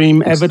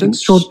extreme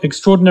evidence.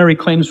 Extraordinary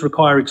claims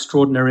require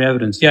extraordinary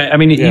evidence. Yeah,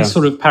 he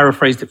sort of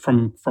paraphrased it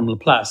from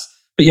Laplace.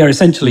 But yeah,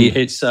 essentially,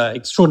 it's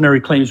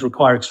extraordinary claims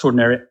require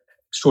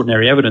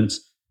extraordinary evidence.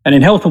 And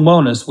in health and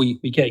wellness, we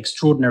get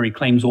extraordinary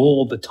claims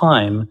all the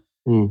time,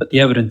 but the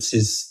evidence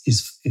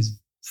is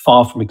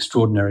far from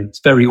extraordinary. It's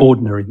very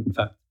ordinary, in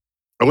fact.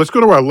 Well, let's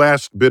go to our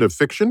last bit of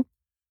fiction.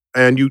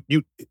 And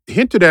you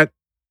hinted at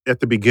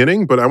the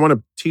beginning, but I want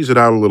to tease it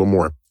out a little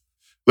more.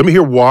 Let me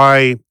hear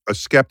why a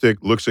skeptic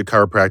looks at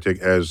chiropractic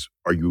as,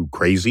 are you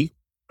crazy?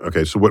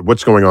 Okay, so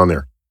what's going on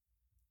there?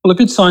 Well, a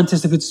good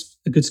scientist,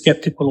 a good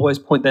skeptic will always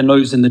point their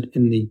nose in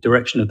the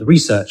direction of the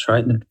research,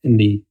 right? In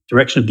the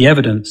direction of the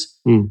evidence.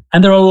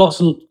 And there are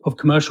lots of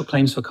commercial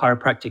claims for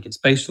chiropractic. It's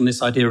based on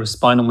this idea of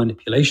spinal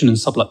manipulation and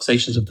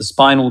subluxations of the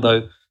spine,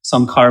 although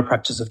some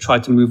chiropractors have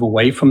tried to move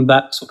away from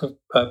that sort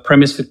of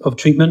premise of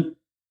treatment.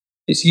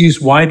 It's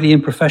used widely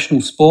in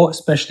professional sport,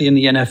 especially in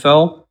the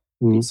NFL.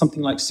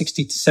 Something like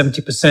 60 to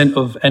 70%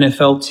 of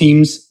NFL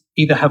teams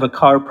either have a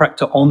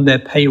chiropractor on their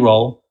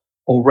payroll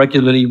or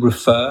regularly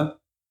refer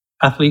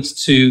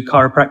athletes to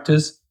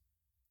chiropractors.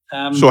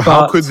 So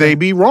how could they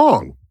be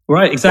wrong?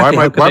 Right, exactly.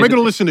 Why am I going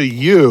to listen to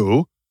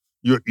you,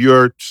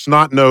 your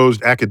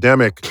snot-nosed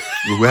academic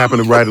who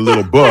happened to write a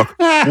little book,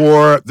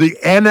 for the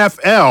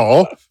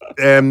NFL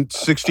and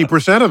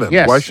 60% of them?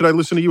 Yes. Why should I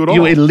listen to you at all?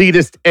 You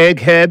elitist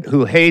egghead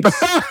who hates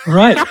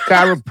right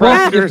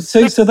chiropractors.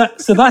 So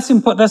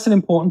that's an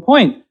important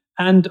point.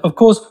 And of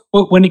course,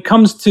 when it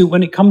comes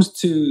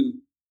to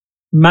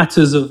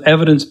matters of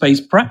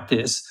evidence-based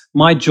practice,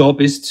 my job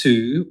is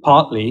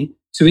partly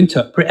to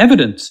interpret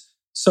evidence.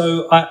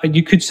 So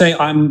you could say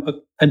I'm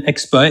an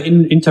expert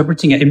in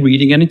interpreting it, in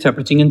reading and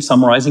interpreting and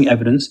summarizing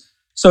evidence.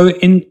 So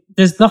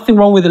there's nothing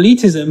wrong with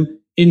elitism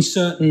in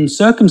certain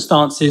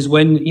circumstances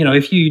when,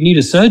 if you need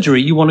a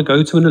surgery, you want to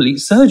go to an elite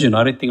surgeon.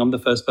 I don't think I'm the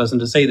first person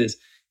to say this.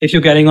 If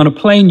you're getting on a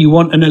plane, you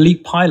want an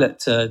elite pilot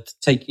to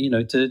take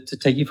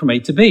you from A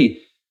to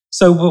B.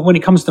 So when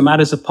it comes to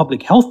matters of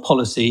public health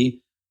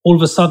policy, all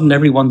of a sudden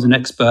everyone's an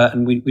expert,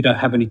 and we don't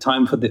have any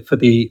time for the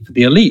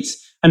elites.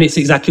 And it's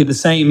exactly the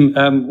same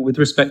with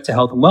respect to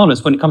health and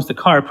wellness. When it comes to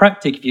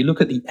chiropractic, if you look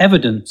at the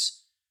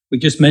evidence, we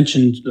just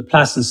mentioned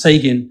Laplace and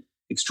Sagan,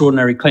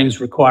 extraordinary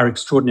claims require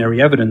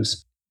extraordinary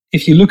evidence.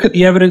 If you look at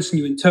the evidence and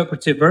you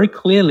interpret it very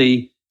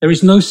clearly, there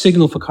is no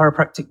signal for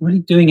chiropractic really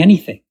doing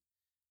anything.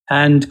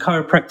 And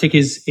chiropractic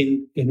is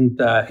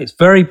it's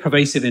very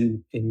pervasive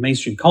in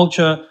mainstream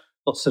culture.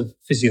 Lots of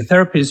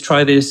physiotherapists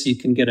try this. You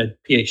can get a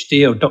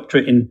PhD or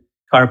doctorate in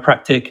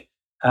chiropractic.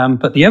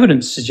 But the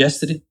evidence suggests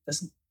that it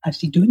doesn't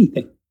actually do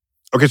anything.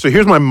 Okay, so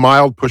here's my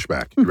mild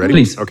pushback. You ready?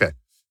 Please. Okay.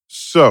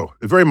 So,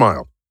 very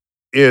mild.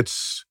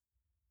 It's,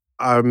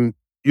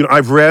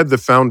 I've read the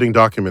founding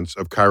documents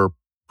of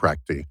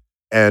chiropractic,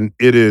 and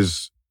it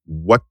is,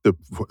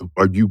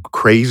 are you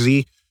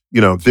crazy?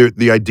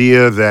 The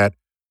idea that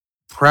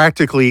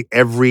practically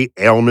every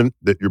ailment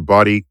that your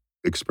body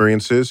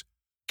experiences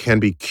can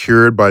be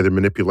cured by the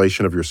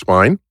manipulation of your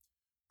spine.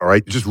 All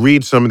right. Just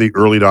read some of the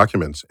early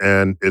documents.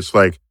 And it's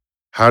like,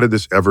 how did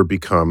this ever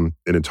become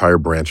an entire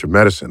branch of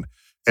medicine?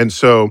 And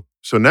so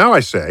now I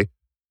say,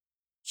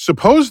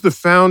 suppose the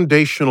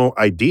foundational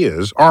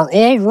ideas are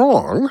all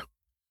wrong,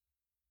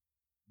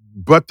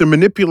 but the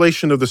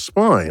manipulation of the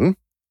spine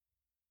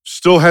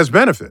still has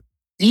benefit,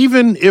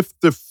 even if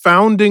the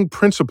founding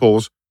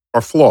principles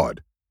are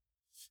flawed.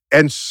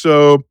 And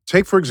so,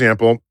 take for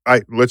example,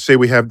 let's say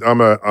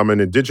I'm an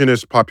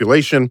indigenous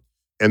population,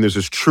 and there's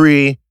this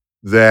tree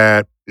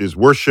that is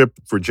worshipped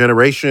for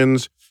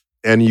generations,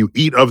 and you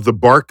eat of the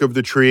bark of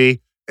the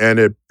tree, and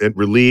it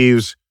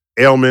relieves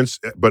ailments,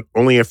 but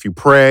only if you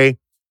pray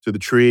to the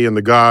tree and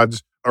the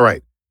gods. All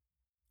right.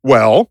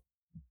 Well,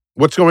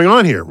 what's going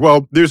on here?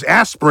 Well, there's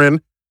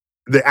aspirin,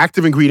 the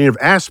active ingredient of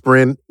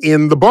aspirin,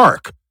 in the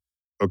bark.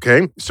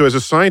 Okay, so as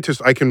a scientist,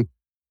 I can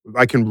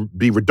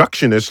be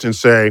reductionist and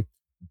say,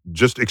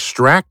 just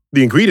extract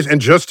the ingredients and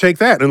just take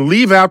that and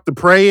leave out the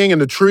praying and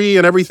the tree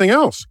and everything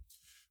else.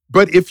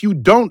 But if you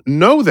don't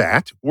know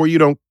that, or you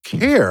don't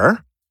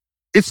care,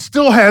 it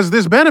still has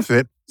this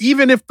benefit,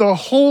 even if the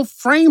whole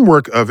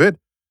framework of it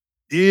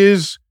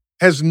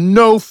has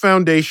no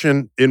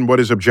foundation in what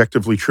is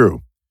objectively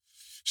true.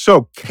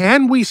 So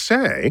can we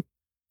say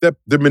that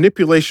the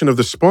manipulation of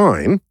the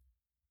spine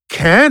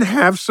can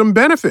have some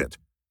benefit,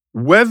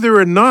 whether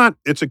or not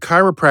it's a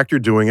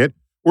chiropractor doing it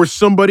or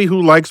somebody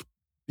who likes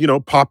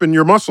popping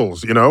your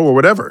muscles, or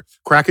whatever,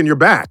 cracking your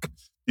back,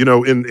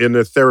 in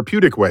a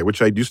therapeutic way,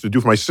 which I used to do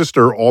for my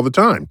sister all the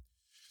time.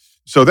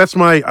 So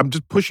I'm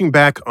just pushing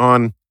back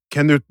on,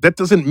 that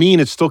doesn't mean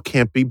it still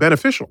can't be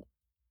beneficial.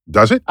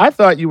 Does it? I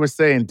thought you were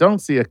saying, don't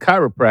see a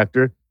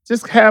chiropractor,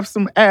 just have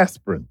some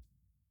aspirin.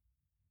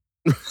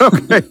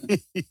 Okay.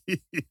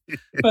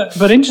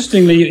 but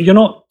interestingly, you're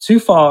not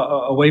too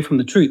far away from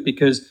the truth,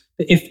 because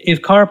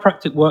if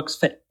chiropractic works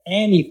for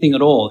anything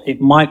at all,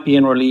 it might be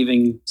in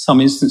relieving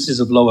some instances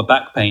of lower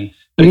back pain,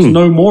 but it's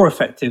no more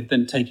effective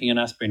than taking an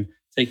aspirin,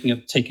 taking a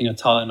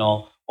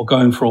Tylenol, or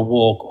going for a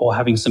walk, or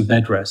having some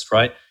bed rest,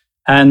 right?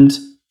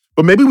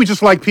 But maybe we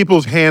just like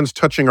people's hands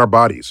touching our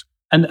bodies.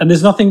 And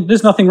there's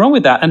nothing wrong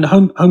with that. And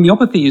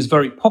homeopathy is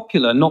very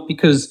popular, not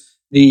because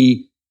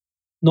the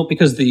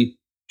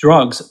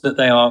drugs that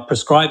they are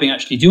prescribing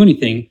actually do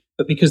anything,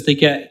 but because they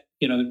get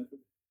an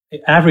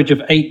average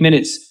of 8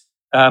 minutes.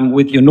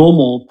 With your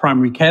normal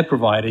primary care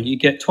provider, you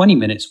get 20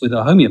 minutes with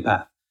a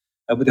homeopath,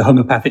 with a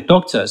homeopathic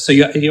doctor. So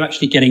you're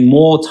actually getting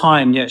more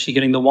time. You're actually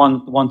getting the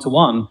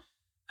one-to-one.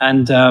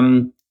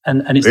 And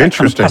And it's that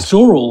kind of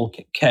pastoral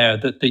care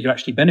that you're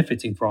actually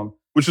benefiting from.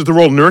 Which is the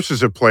role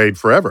nurses have played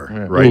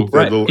forever, right?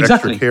 The little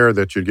extra care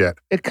that you get.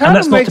 It kind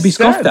of makes not to be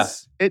scoffed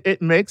sense.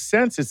 It makes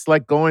sense. It's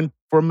like going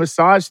for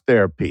massage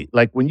therapy.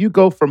 Like when you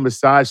go for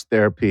massage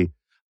therapy,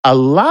 a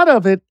lot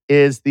of it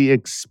is the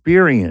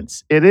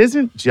experience. It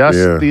isn't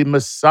just the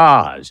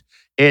massage.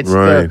 It's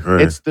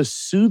it's the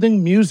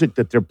soothing music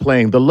that they're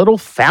playing, the little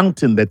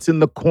fountain that's in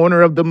the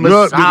corner of the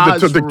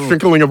massage room. The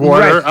trickling of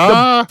water.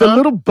 Right. The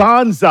little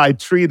bonsai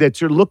tree that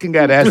you're looking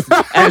at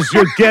as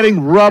you're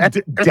getting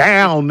rubbed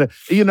down,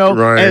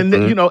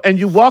 and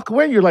you walk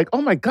away and you're like,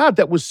 oh my God,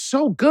 that was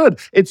so good.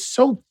 It's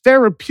so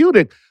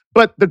therapeutic.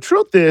 But the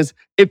truth is,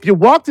 if you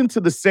walked into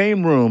the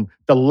same room,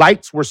 the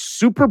lights were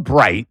super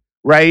bright,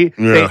 right?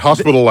 Yeah,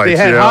 hospital lights. They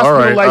had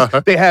hospital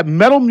lights. They had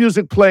metal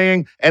music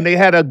playing, and they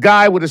had a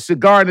guy with a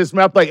cigar in his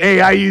mouth like, hey,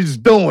 how you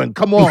doing?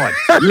 Come on,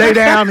 lay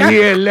down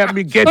here and let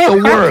me get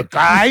to work.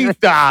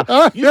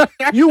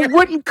 You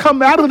wouldn't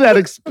come out of that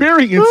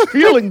experience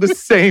feeling the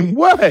same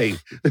way.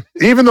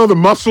 Even though the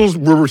muscles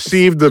will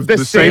receive the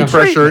same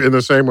pressure in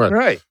the same way.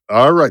 Right.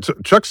 All right. So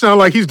Chuck sounds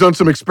like he's done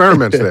some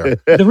experiments there.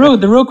 The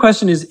real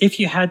question is, if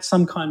you had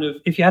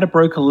a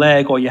broken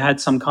leg or you had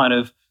some kind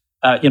of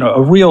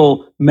a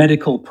real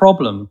medical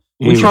problem.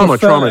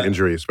 Trauma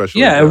injury,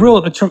 especially. Yeah,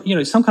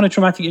 some kind of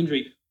traumatic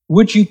injury.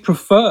 Would you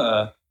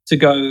prefer to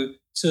go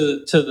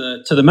to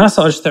the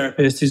massage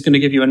therapist who's going to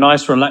give you a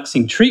nice,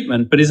 relaxing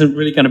treatment, but isn't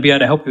really going to be able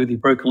to help you with your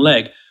broken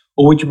leg?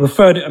 Or would you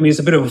prefer to, it's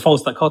a bit of a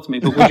false dichotomy,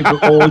 but would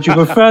you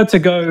prefer to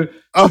go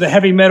to the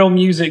heavy metal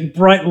music,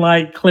 bright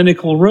light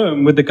clinical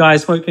room with the guy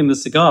smoking the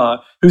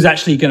cigar who's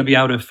actually going to be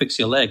able to fix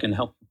your leg and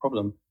help the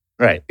problem?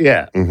 Right,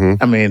 yeah.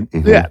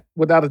 Mm-hmm. Yeah,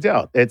 without a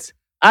doubt.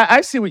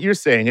 I see what you're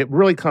saying. It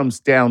really comes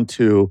down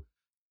to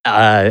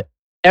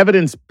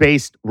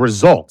evidence-based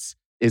results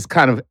is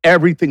kind of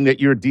everything that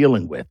you're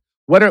dealing with.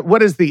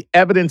 What is the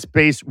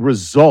evidence-based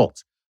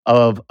result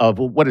of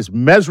what is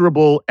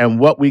measurable and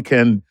what we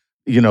can,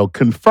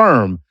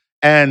 confirm?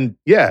 And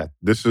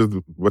this is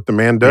what the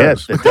man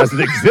does. It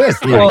doesn't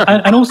exist. Well,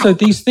 and also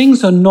these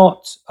things are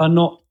not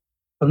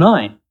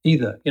benign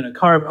either.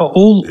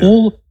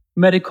 All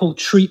medical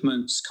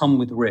treatments come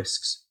with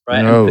risks,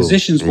 right? And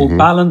physicians will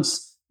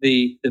balance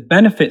the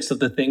benefits of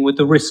the thing with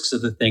the risks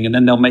of the thing, and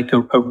then they'll make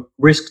a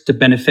risk to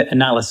benefit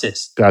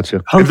analysis.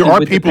 Gotcha. And there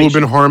are people who've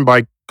been harmed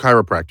by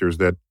chiropractors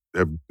that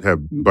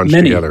have bunched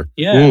together.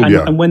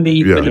 Yeah. And when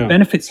the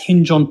benefits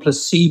hinge on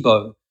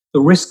placebo, the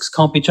risks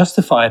can't be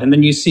justified. And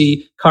then you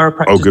see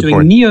chiropractors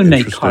doing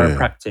neonate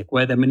chiropractic,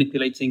 where they're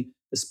manipulating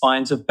the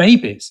spines of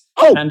babies.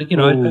 And a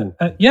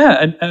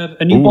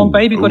newborn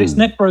baby got its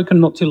neck broken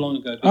not too long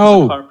ago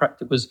because the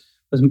chiropractic was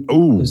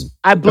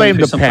I blame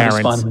the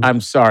parents.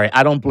 I'm sorry.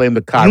 I don't blame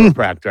the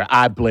chiropractor.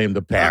 I blame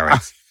the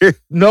parents.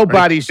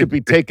 Nobody should be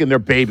taking their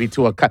baby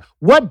to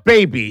what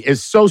baby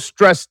is so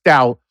stressed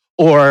out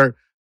or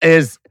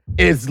is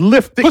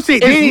lifting?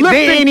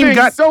 They ain't even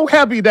got so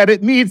heavy that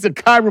it needs a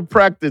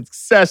chiropractic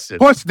session.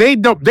 Plus, they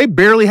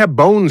barely have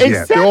bones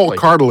yet. They're all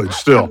cartilage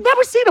still. I've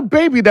never seen a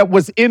baby that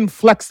was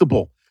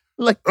inflexible.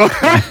 Like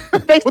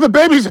the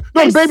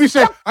baby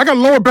said, I got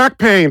lower back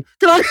pain.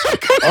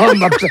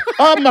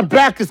 My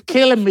back is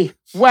killing me.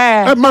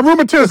 Wow. My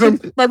rheumatism.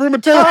 Wow.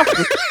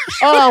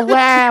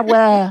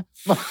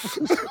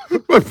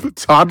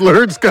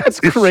 Toddler, that's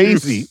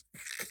crazy.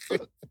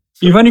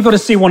 You've only got to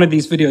see one of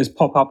these videos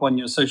pop up on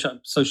your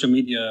social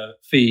media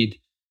feed,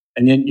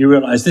 and then you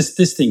realize this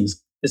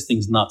thing's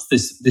nuts.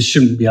 This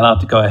shouldn't be allowed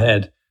to go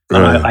ahead.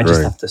 And I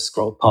just have to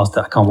scroll past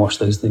it. I can't watch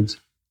those things.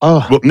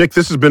 Oh. Well, Nick,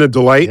 this has been a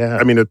delight. Yeah.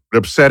 An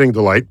upsetting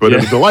delight, but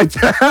a delight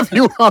to have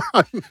you on.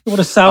 What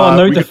a sour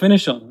note to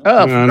finish on.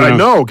 I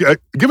know.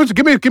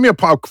 Give me a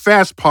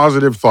fast,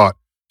 positive thought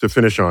to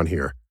finish on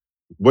here.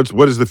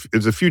 Is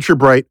the future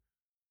bright?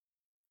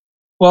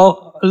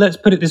 Well, let's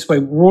put it this way.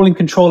 We're all in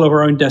control of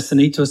our own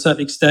destiny to a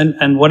certain extent,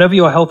 and whatever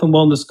your health and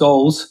wellness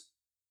goals,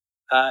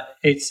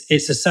 it's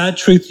a sad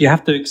truth. You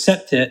have to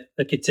accept it.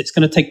 Like it's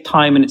going to take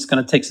time and it's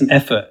going to take some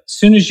effort. As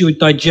soon as you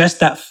digest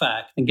that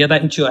fact and get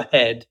that into your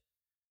head,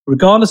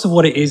 regardless of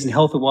what it is in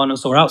health and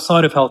wellness or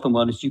outside of health and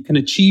wellness, you can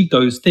achieve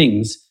those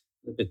things.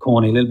 A little bit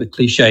corny, a little bit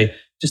cliche. It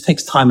just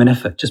takes time and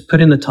effort. Just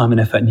put in the time and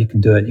effort and you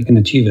can do it. You can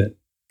achieve it.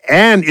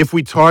 And if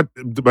we taught,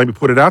 maybe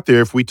put it out there,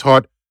 if we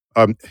taught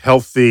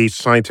healthy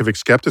scientific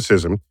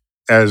skepticism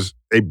as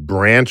a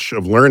branch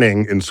of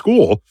learning in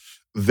school,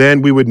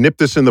 then we would nip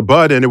this in the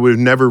bud and it would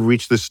never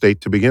reach this state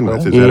to begin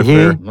with. Is that a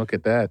fair? Look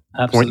at that.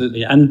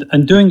 Absolutely.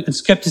 And doing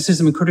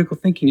skepticism and critical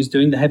thinking is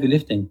doing the heavy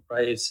lifting,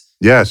 right? It's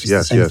yes.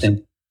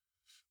 Thing.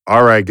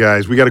 All right,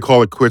 guys, we got to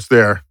call it quits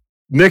there.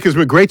 Nick, it's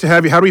been great to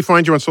have you. How do we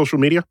find you on social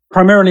media?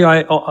 Primarily,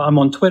 I'm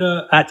on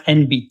Twitter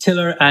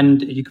 @NBTiller,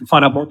 and you can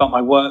find out more about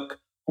my work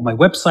on my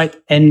website,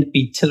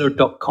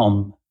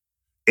 nbtiller.com.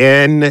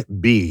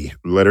 NB,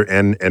 letter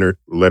N,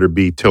 letter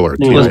B, Tiller.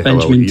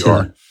 Benjamin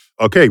Tiller.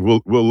 Okay,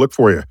 we'll look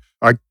for you.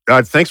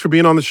 Thanks for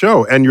being on the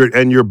show.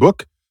 And your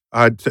book,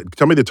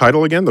 tell me the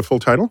title again, the full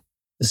title.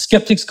 The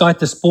Skeptic's Guide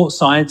to Sports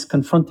Science,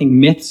 Confronting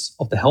Myths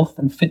of the Health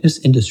and Fitness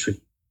Industry.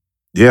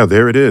 Yeah,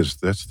 there it is.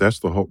 That's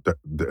the whole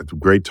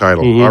great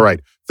title. Mm-hmm. All right.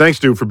 Thanks,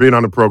 dude, for being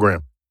on the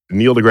program.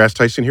 Neil deGrasse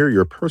Tyson here,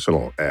 your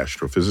personal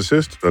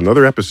astrophysicist.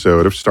 Another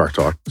episode of Star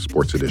Talk,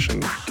 Sports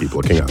Edition. Keep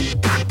looking up.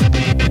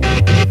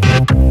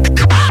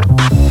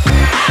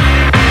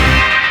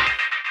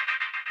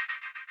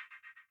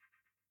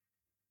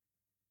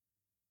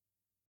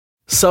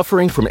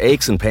 Suffering from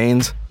aches and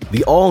pains?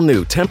 The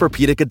all-new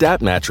Tempur-Pedic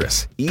Adapt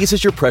mattress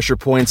eases your pressure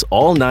points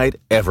all night,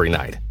 every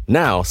night.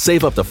 Now,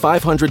 save up to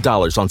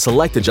 $500 on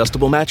select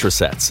adjustable mattress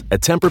sets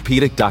at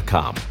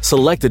TempurPedic.com.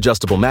 Select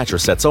adjustable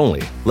mattress sets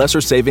only. Lesser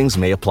savings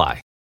may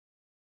apply.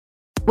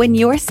 When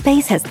your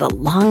space has the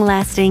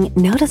long-lasting,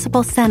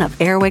 noticeable scent of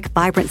Airwick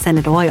Vibrant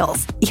Scented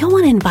Oils, you'll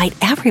want to invite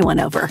everyone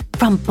over,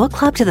 from book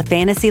club to the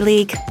fantasy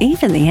league,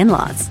 even the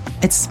in-laws.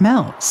 It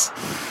smells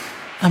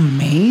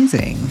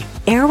amazing.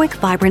 Airwick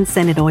Vibrant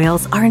Scented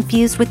Oils are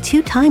infused with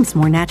 2 times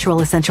more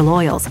natural essential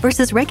oils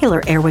versus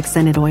regular Airwick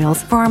Scented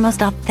Oils for our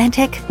most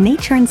authentic,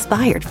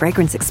 nature-inspired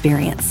fragrance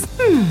experience.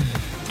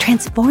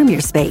 Transform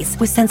your space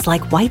with scents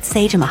like white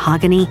sage and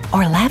mahogany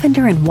or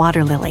lavender and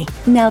water lily.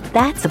 Now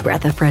that's a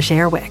breath of fresh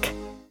Airwick.